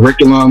together a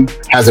curriculum,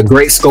 has a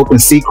great scope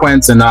and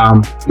sequence. And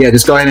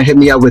just go ahead and hit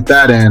me up with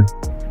that. And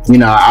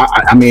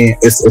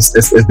this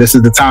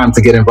is the time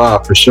to get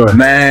involved for sure.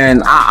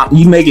 Man,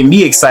 you making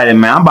me excited,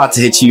 man. I'm about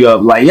to hit you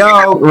up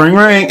yo,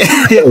 ring.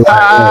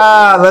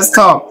 Let's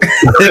talk.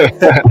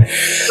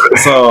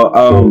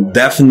 So,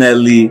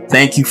 definitely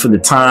thank you for the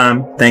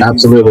time. Thank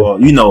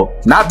Absolutely. you for,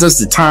 not just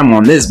the time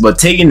on this, but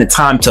taking the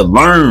time to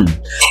learn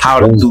how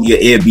to do your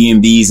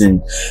Airbnbs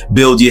and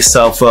build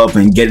yourself up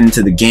and get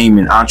into the game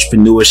and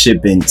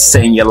entrepreneurship and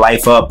setting your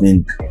life up,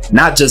 and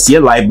not just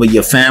your life, but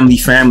your family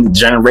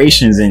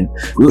generations, and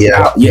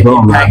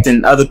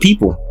impacting other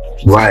people.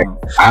 Right.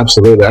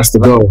 Absolutely. That's the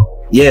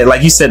goal. Yeah,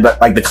 like you said,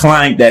 the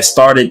client that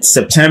started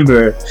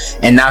September,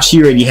 and now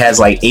she already has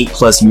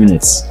 8+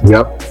 units.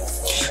 Yep.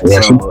 Yeah,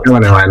 she's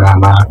doing it right now,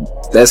 man.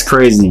 That's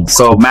crazy.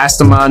 So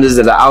masterminders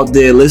that are out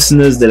there,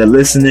 listeners that are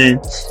listening,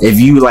 if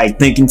you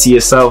thinking to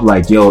yourself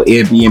yo,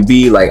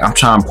 Airbnb, I'm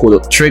trying to pull the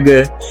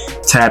trigger,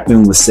 tap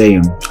in with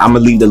Sam. I'm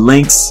gonna leave the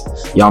links.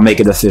 Y'all make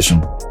it official.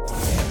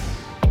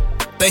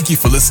 Thank you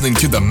for listening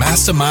to the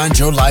Mastermind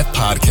Your Life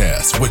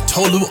podcast with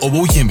Tolu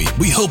Owoyemi.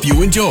 We hope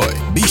you enjoy.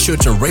 Be sure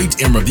to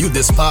rate and review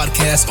this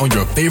podcast on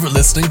your favorite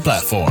listening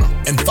platform,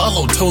 and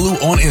follow Tolu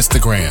on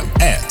Instagram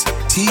at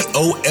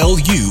TOLU.OWOYEMI.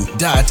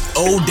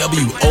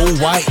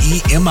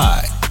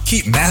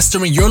 Keep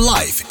mastering your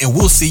life, and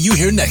we'll see you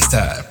here next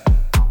time.